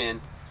at this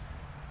end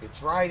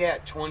it's right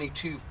at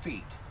 22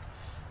 feet.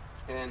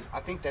 And I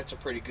think that's a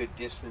pretty good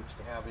distance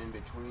to have in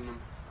between them.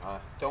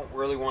 Don't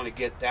really want to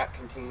get that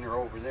container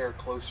over there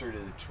closer to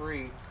the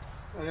tree.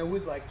 And I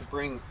would like to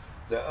bring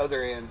the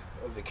other end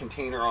of the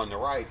container on the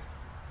right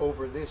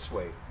over this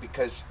way,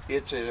 because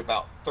it's at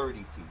about 30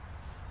 feet.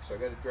 So I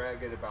got to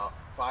drag it about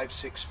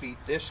 5-6 feet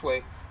this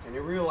way, and I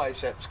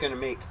realize that's going to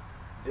make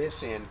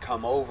this end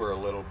come over a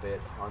little bit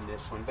on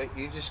this one, but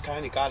you just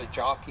kind of got to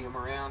jockey them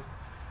around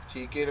so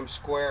you get them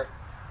square.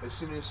 As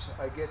soon as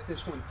I get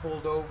this one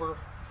pulled over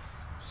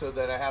so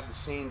that I have the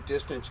same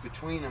distance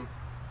between them,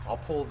 I'll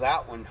pull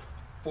that one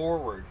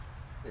forward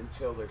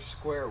until they're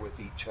square with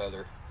each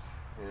other,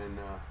 and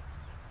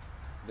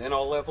then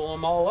I'll level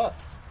them all up.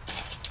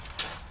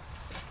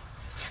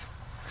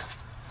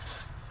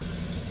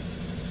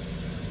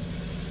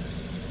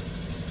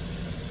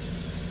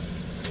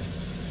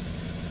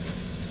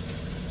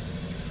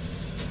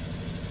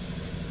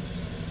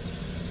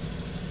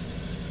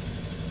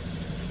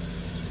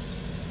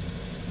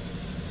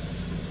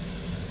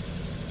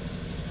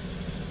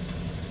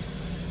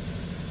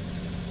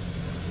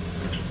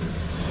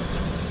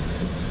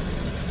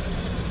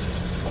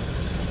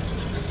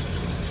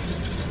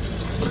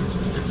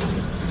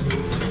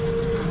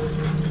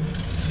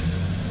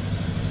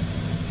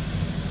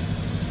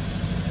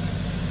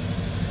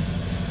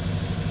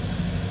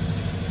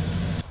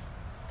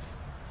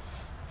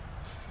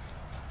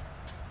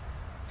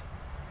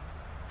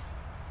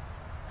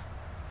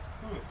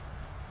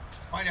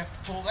 Might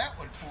have to pull that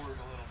one forward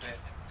a little bit.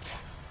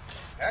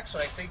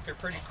 Actually, I think they're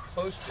pretty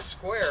close to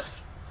square,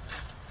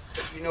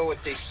 but you know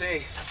what they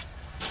say.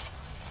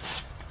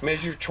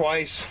 Measure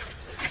twice,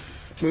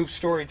 move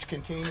storage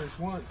containers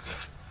once.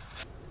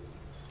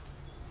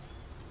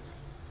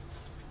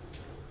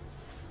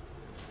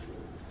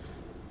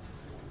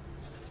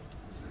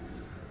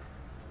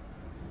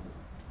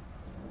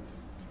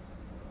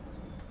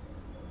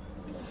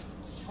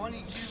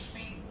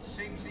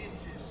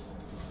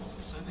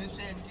 This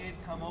end did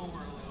come over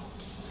a little.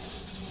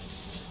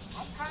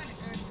 I'm kind of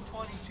good with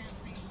 22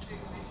 feet 6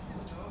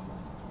 inches though.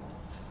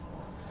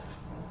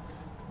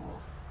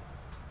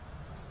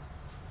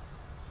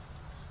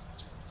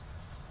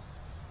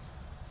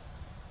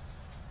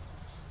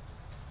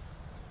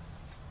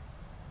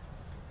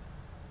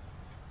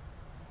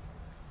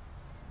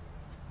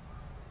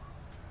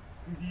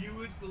 You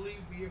would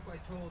believe me if I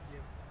told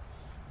you.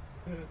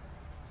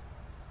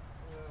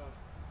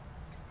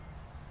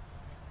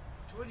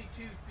 22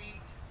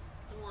 feet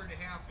 4.5 inches.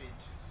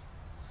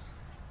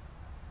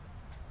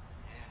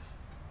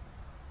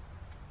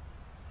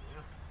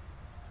 Yeah.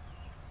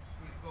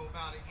 We could go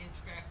about an inch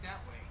back that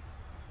way.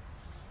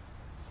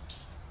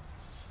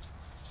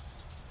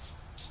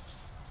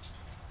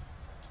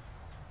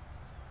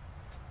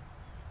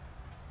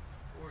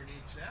 Or an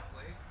inch that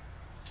way.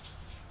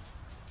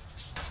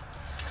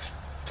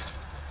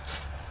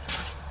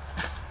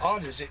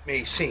 Odd as it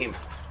may seem,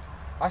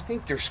 I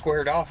think they're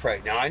squared off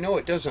right now. I know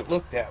it doesn't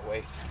look that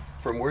way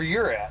from where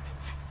you're at.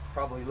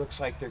 Probably looks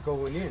like they're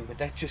going in, but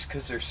that's just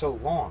because they're so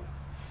long.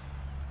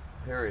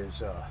 There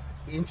is an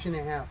 1.5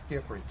 inch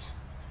difference.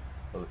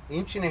 An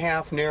 1.5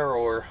 inch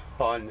narrower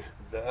on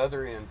the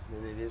other end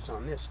than it is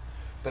on this.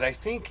 But I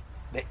think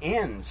the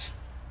ends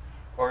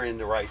are in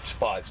the right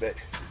spot. But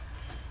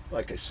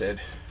like I said,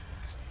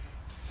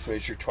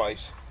 measure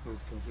twice,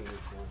 move containers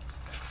once.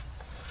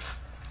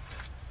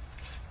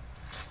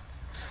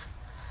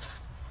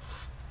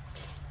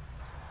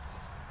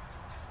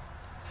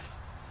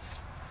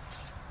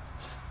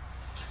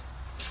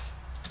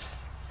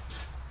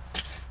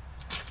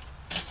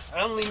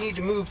 I only need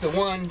to move the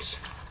ones,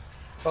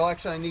 well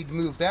actually I need to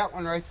move that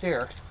one right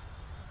there,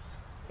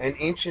 1.5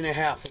 inches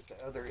at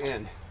the other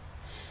end.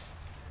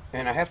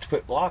 And I have to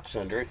put blocks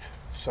under it,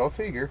 so I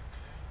figure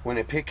when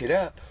I pick it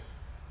up,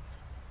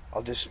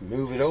 I'll just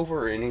move it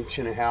over 1.5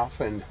 inches,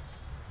 and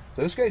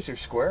those guys are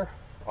square.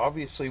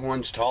 Obviously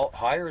one's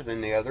higher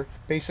than the other.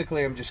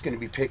 Basically I'm just going to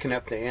be picking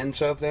up the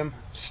ends of them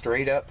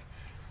straight up.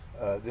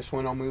 This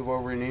one I'll move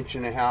over 1.5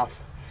 inches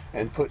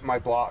and put my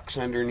blocks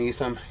underneath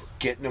them,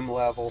 getting them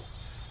level.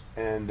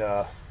 And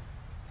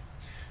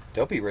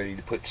they'll be ready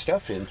to put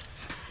stuff in,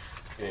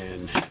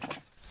 and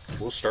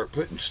we'll start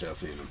putting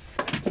stuff in them.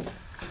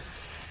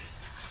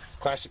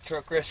 Classic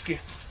Truck Rescue,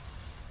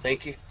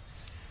 thank you.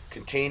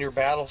 Container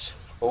battles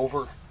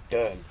over,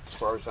 done, as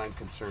far as I'm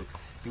concerned.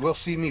 You will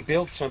see me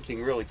build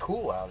something really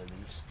cool out of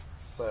these,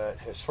 but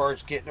as far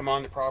as getting them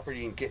on the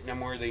property and getting them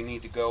where they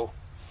need to go,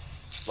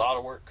 a lot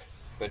of work,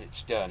 but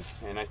it's done.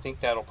 And I think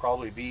that'll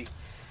probably be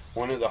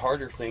one of the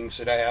harder things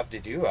that I have to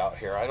do out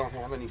here. I don't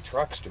have any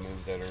trucks to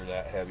move that are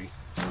that heavy.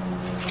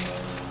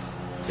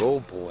 Oh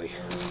boy.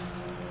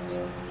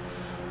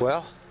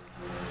 Well,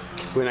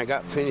 when I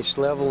got finished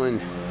leveling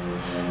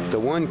the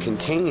one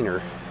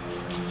container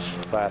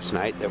last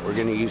night that we're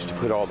going to use to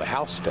put all the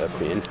house stuff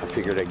in, I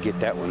figured I'd get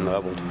that one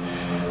leveled,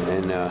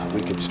 and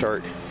we could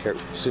start,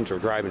 since we're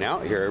driving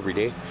out here every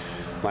day,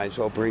 might as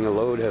well bring a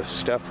load of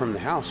stuff from the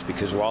house,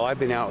 because while I've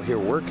been out here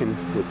working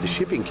with the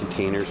shipping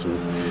containers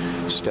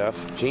and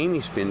stuff,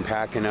 Jamie's been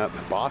packing up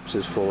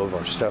boxes full of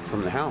our stuff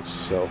from the house.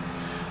 So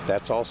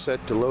that's all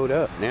set to load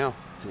up now,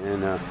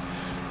 and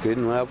good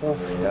and level.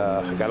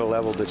 I got to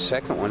level the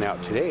second one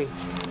out today.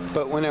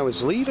 But when I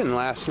was leaving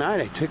last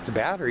night, I took the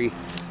battery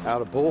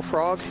out of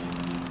Bullfrog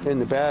and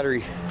the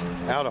battery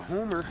out of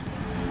Homer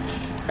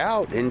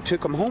out and took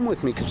them home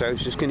with me, because I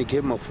was just going to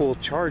give them a full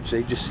charge.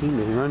 They just seem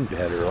to run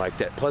better like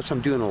that. Plus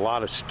I'm doing a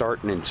lot of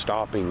starting and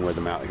stopping with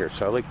them out here,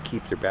 so I like to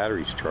keep their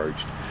batteries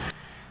charged.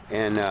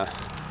 And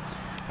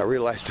I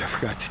realized I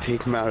forgot to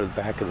take them out of the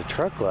back of the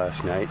truck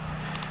last night,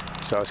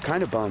 so I was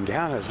kind of bummed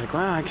out. I was like,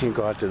 well, I can't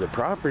go out to the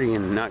property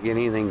and not get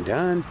anything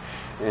done.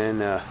 And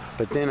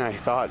but then I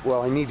thought,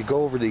 well, I need to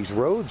go over these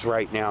roads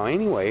right now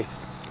anyway,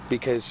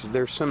 because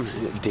there's some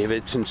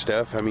divots and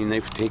stuff. I mean,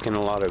 they've taken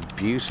a lot of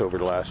abuse over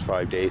the last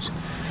 5 days.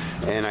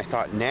 And I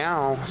thought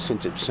now,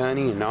 since it's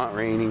sunny and not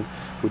raining,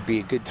 would be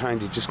a good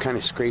time to just kind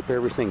of scrape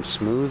everything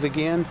smooth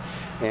again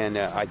and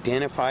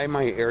identify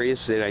my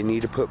areas that I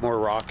need to put more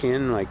rock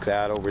in, like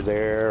that over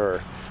there,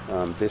 or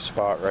this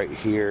spot right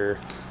here.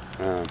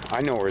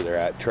 I know where they're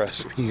at,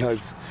 trust me.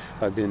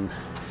 I've been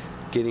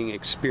getting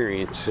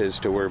experience as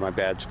to where my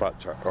bad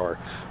spots are.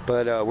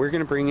 But we're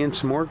going to bring in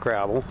some more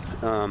gravel.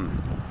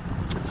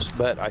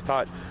 But I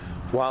thought,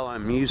 while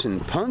I'm using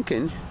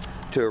pumpkin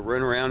to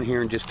run around here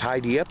and just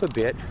tidy up a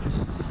bit,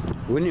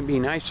 wouldn't it be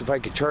nice if I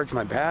could charge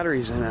my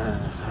batteries? And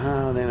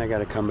then I got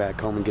to come back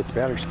home and get the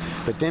batteries.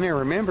 But then I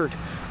remembered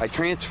I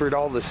transferred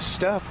all the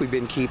stuff we've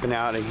been keeping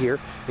out of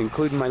here,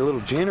 including my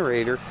little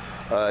generator,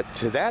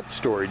 to that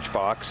storage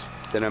box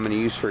that I'm going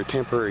to use for a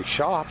temporary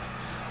shop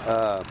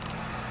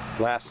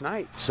last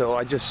night. So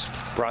I just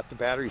brought the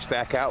batteries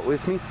back out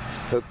with me,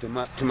 hooked them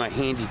up to my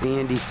handy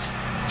dandy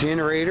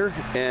generator,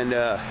 and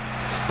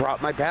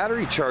brought my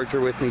battery charger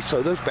with me,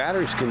 so those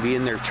batteries can be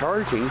in there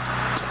charging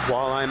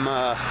while I'm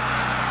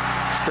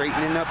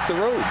straightening up the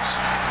roads.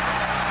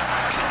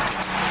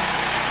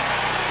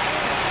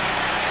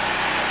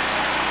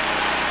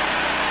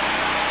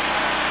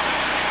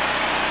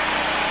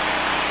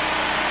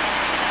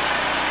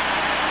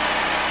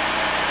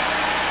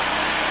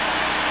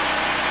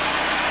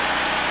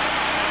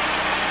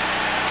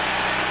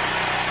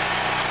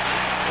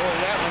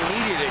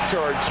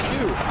 Charge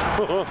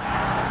too.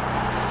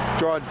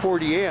 Drawing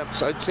 40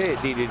 amps, I'd say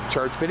it needed a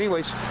charge. But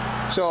anyways,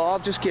 so I'll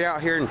just get out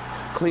here and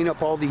clean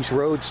up all these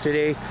roads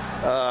today.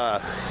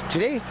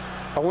 Today,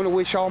 I want to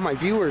wish all my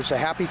viewers a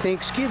happy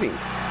Thanksgiving,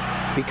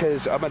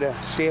 because I'm going to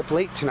stay up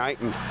late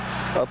tonight and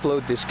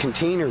upload this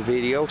container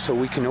video so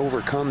we can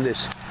overcome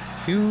this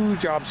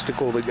huge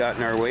obstacle that got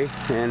in our way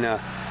and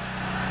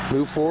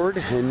move forward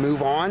and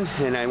move on.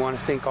 And I want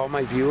to thank all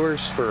my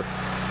viewers for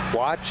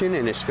watching,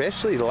 and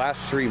especially the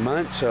last 3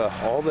 months,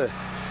 all the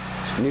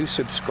new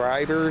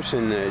subscribers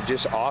and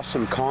just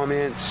awesome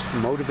comments,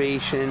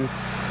 motivation,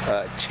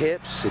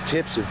 tips. The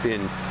tips have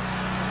been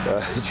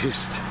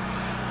just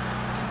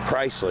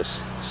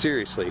priceless.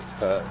 Seriously,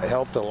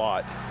 helped a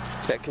lot.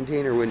 That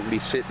container wouldn't be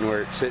sitting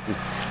where it's sitting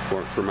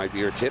for my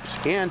viewer tips,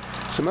 and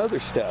some other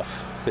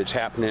stuff that's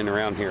happening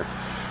around here,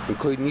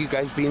 including you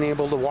guys being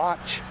able to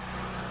watch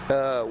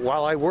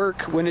while I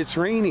work when it's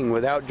raining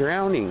without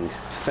drowning.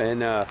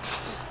 And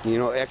you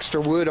know,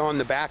 extra wood on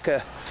the back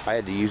of, I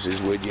had to use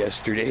his wood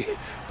yesterday,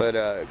 but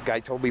a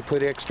guy told me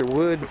put extra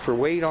wood for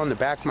weight on the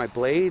back of my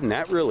blade, and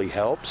that really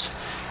helps.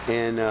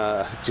 And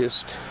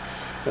just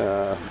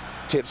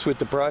tips with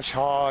the brush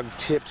hog,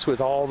 tips with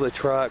all the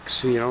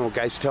trucks. You know,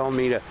 guys telling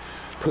me to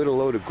put a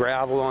load of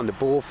gravel on the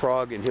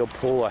Bullfrog and he'll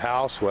pull a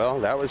house. Well,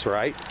 that was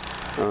right.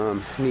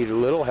 Need a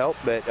little help,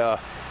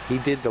 but he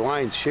did the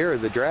lion's share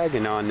of the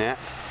dragging on that.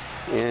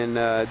 And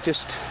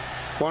just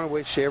want to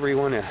wish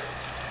everyone a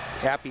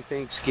happy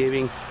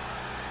Thanksgiving.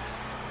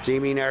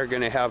 Jamie and I are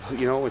going to have,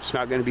 you know, it's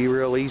not going to be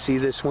real easy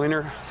this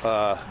winter,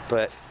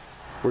 but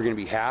we're going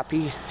to be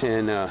happy,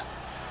 and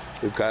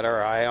we've got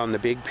our eye on the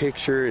big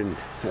picture, and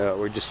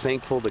we're just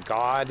thankful to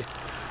God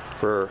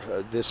for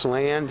this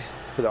land,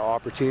 for the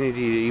opportunity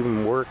to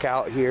even work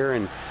out here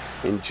and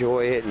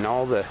enjoy it, and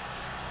all the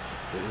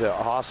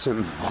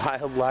awesome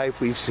wildlife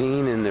we've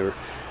seen, and the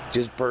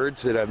just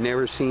birds that I've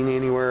never seen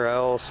anywhere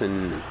else,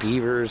 and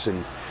beavers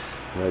and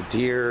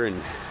deer, and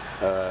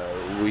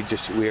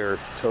we are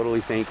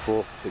totally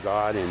thankful to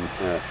God, and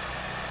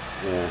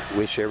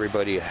wish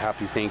everybody a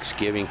happy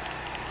Thanksgiving.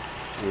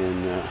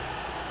 And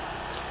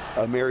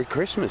a Merry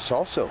Christmas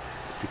also,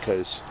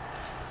 because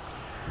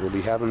we'll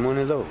be having one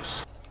of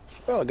those.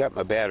 Well, I got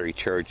my battery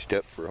charged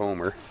up for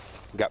Homer.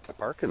 Got my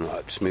parking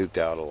lot smoothed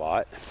out a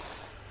lot.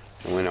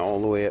 I went all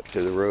the way up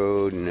to the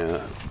road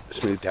and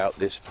smoothed out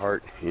this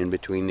part in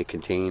between the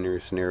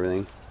containers and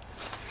everything.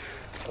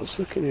 I was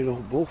looking at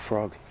old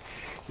Bullfrog.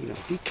 You know,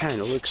 he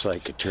kind of looks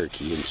like a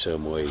turkey in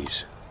some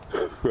ways.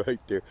 Right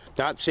there.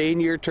 Not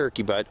saying you're a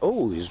turkey, but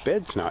oh, his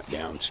bed's not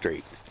down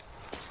straight.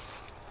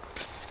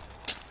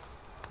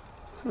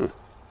 Huh.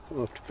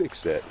 We'll have to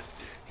fix that.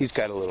 He's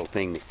got a little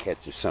thing that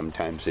catches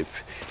sometimes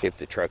if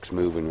the truck's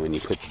moving when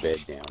you put the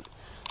bed down.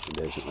 It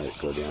doesn't let it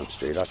go down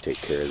straight. I'll take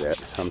care of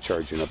that. I'm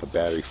charging up a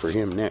battery for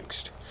him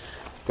next.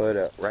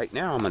 But right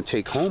now I'm going to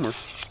take Homer,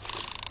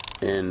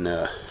 and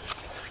I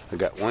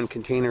got one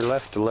container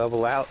left to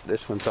level out.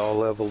 This one's all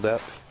leveled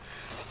up.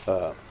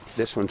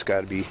 This one's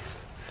got to be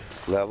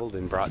leveled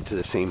and brought to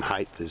the same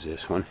height as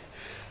this one.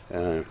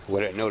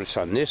 What I noticed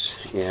on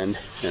this end,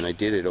 and I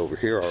did it over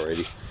here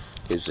already,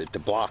 is that the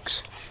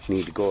blocks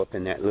need to go up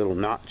in that little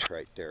notch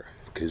right there,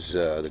 because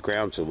the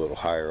ground's a little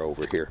higher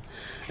over here.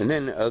 And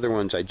then the other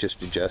ones I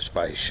just adjust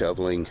by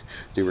shoveling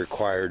the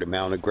required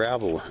amount of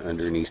gravel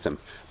underneath them.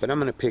 But I'm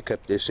going to pick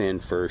up this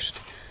end first,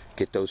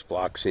 get those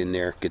blocks in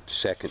there, get the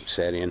second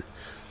set in.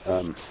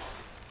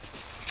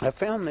 I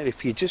found that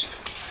if you just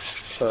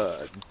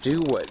do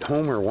what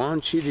Homer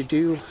wants you to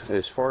do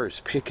as far as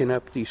picking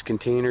up these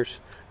containers,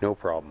 no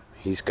problem.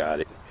 He's got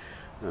it.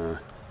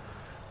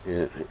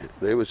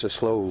 It was a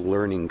slow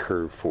learning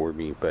curve for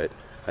me, but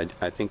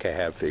I think I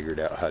have figured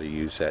out how to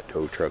use that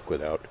tow truck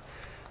without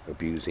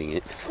abusing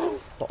it.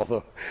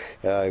 Although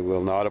I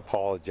will not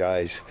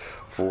apologize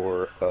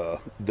for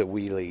the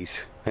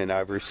wheelies, and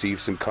I've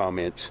received some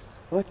comments.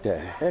 What the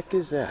heck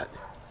is that?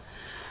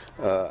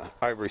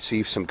 I've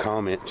received some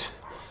comments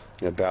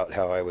about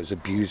how I was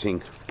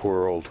abusing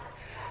poor old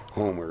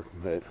Homer,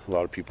 but a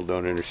lot of people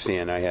don't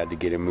understand. I had to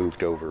get him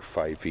moved over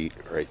 5 feet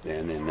right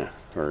then, and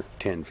or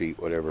 10 feet,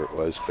 whatever it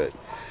was. But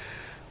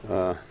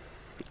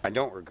I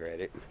don't regret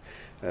it.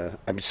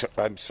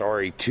 I'm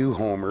sorry to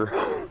Homer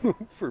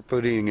for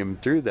putting him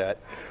through that,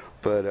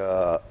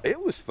 but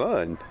it was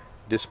fun,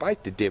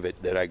 despite the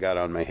divot that I got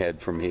on my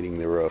head from hitting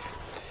the roof.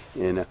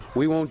 And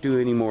we won't do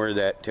any more of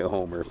that to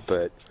Homer,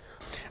 but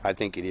I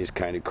think it is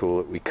kind of cool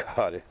that we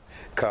caught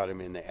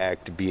him in the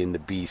act of being the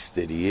beast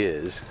that he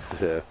is.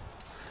 So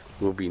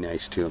we'll be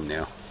nice to him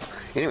now.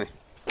 Anyway,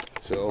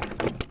 so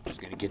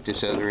just gonna get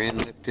this other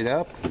end lifted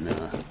up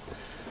and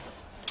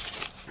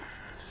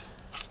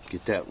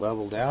get that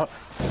leveled out.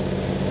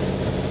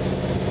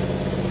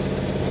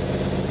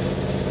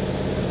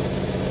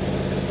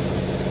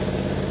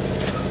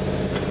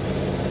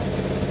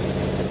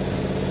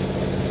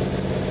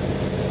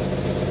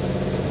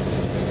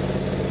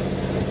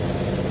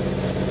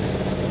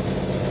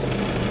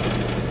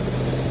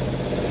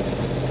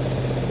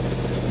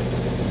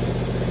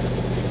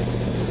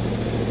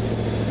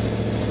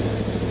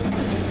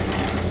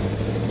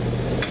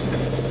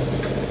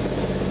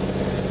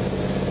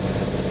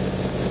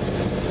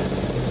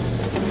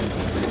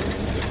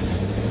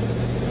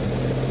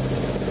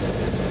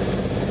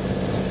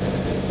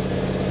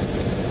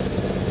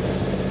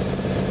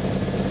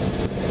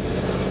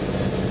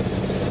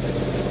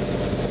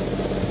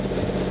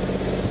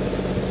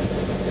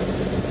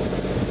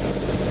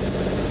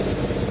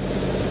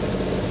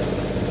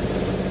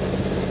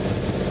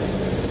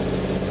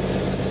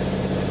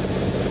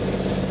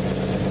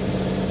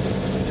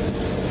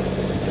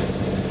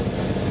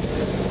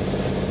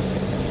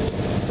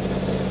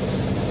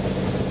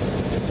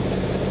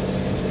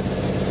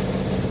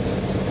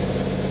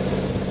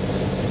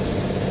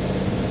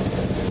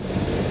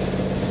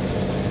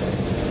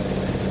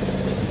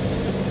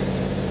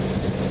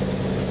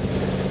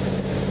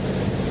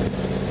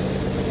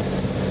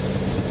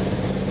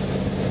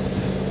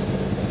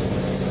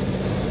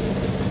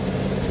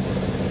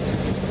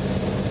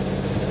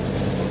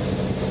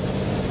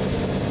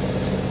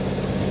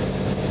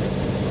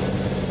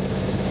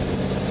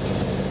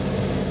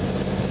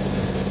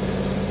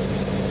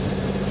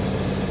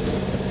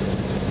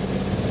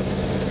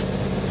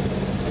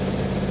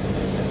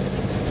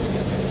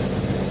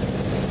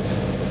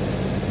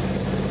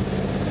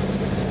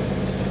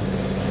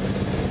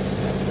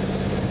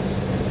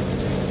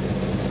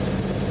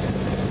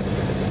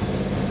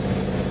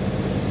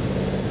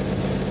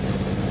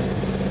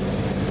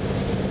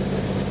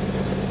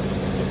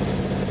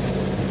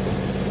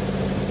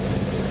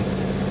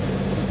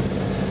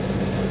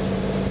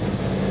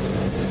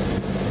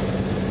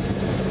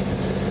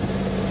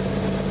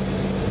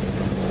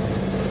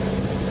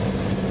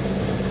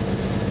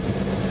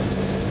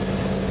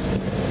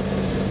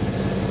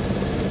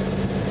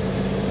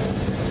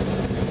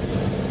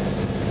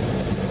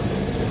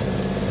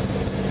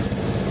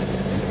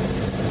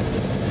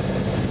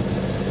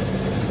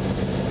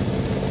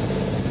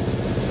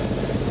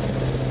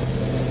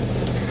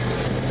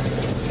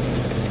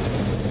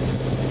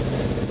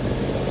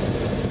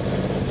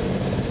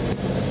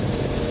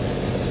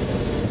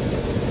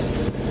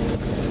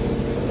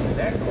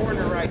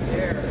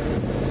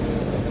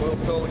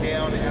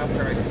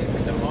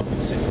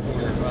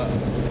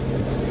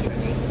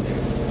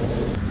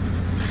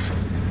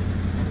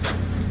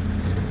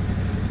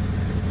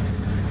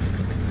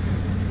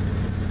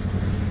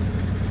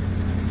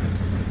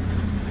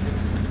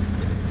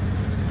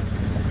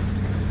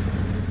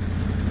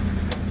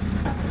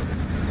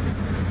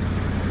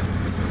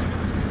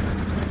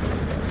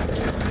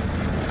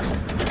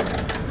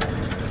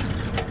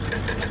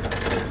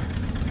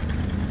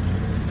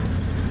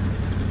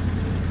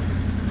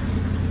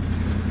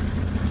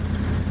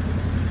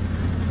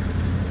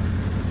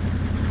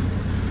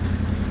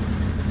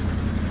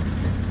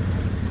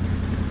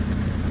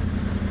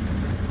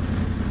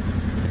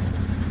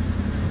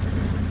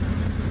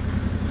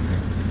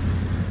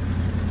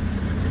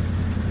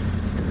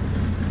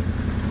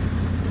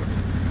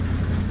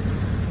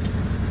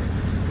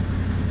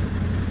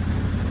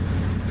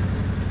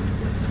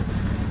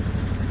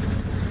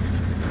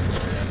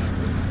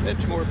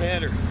 That's more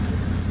better.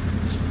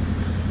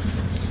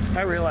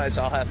 I realize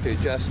I'll have to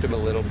adjust them a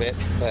little bit,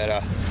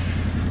 but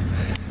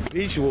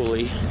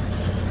visually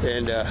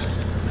and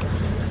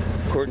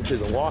according to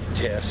the walk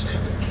test,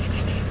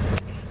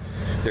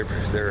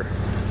 they're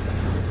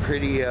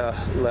pretty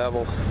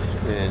level,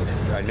 and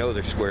I know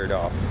they're squared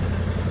off.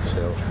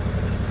 So,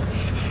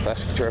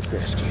 Plastic Truck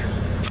Rescue.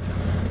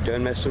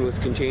 Done messing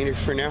with containers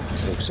for now,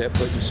 except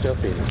putting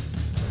stuff in them.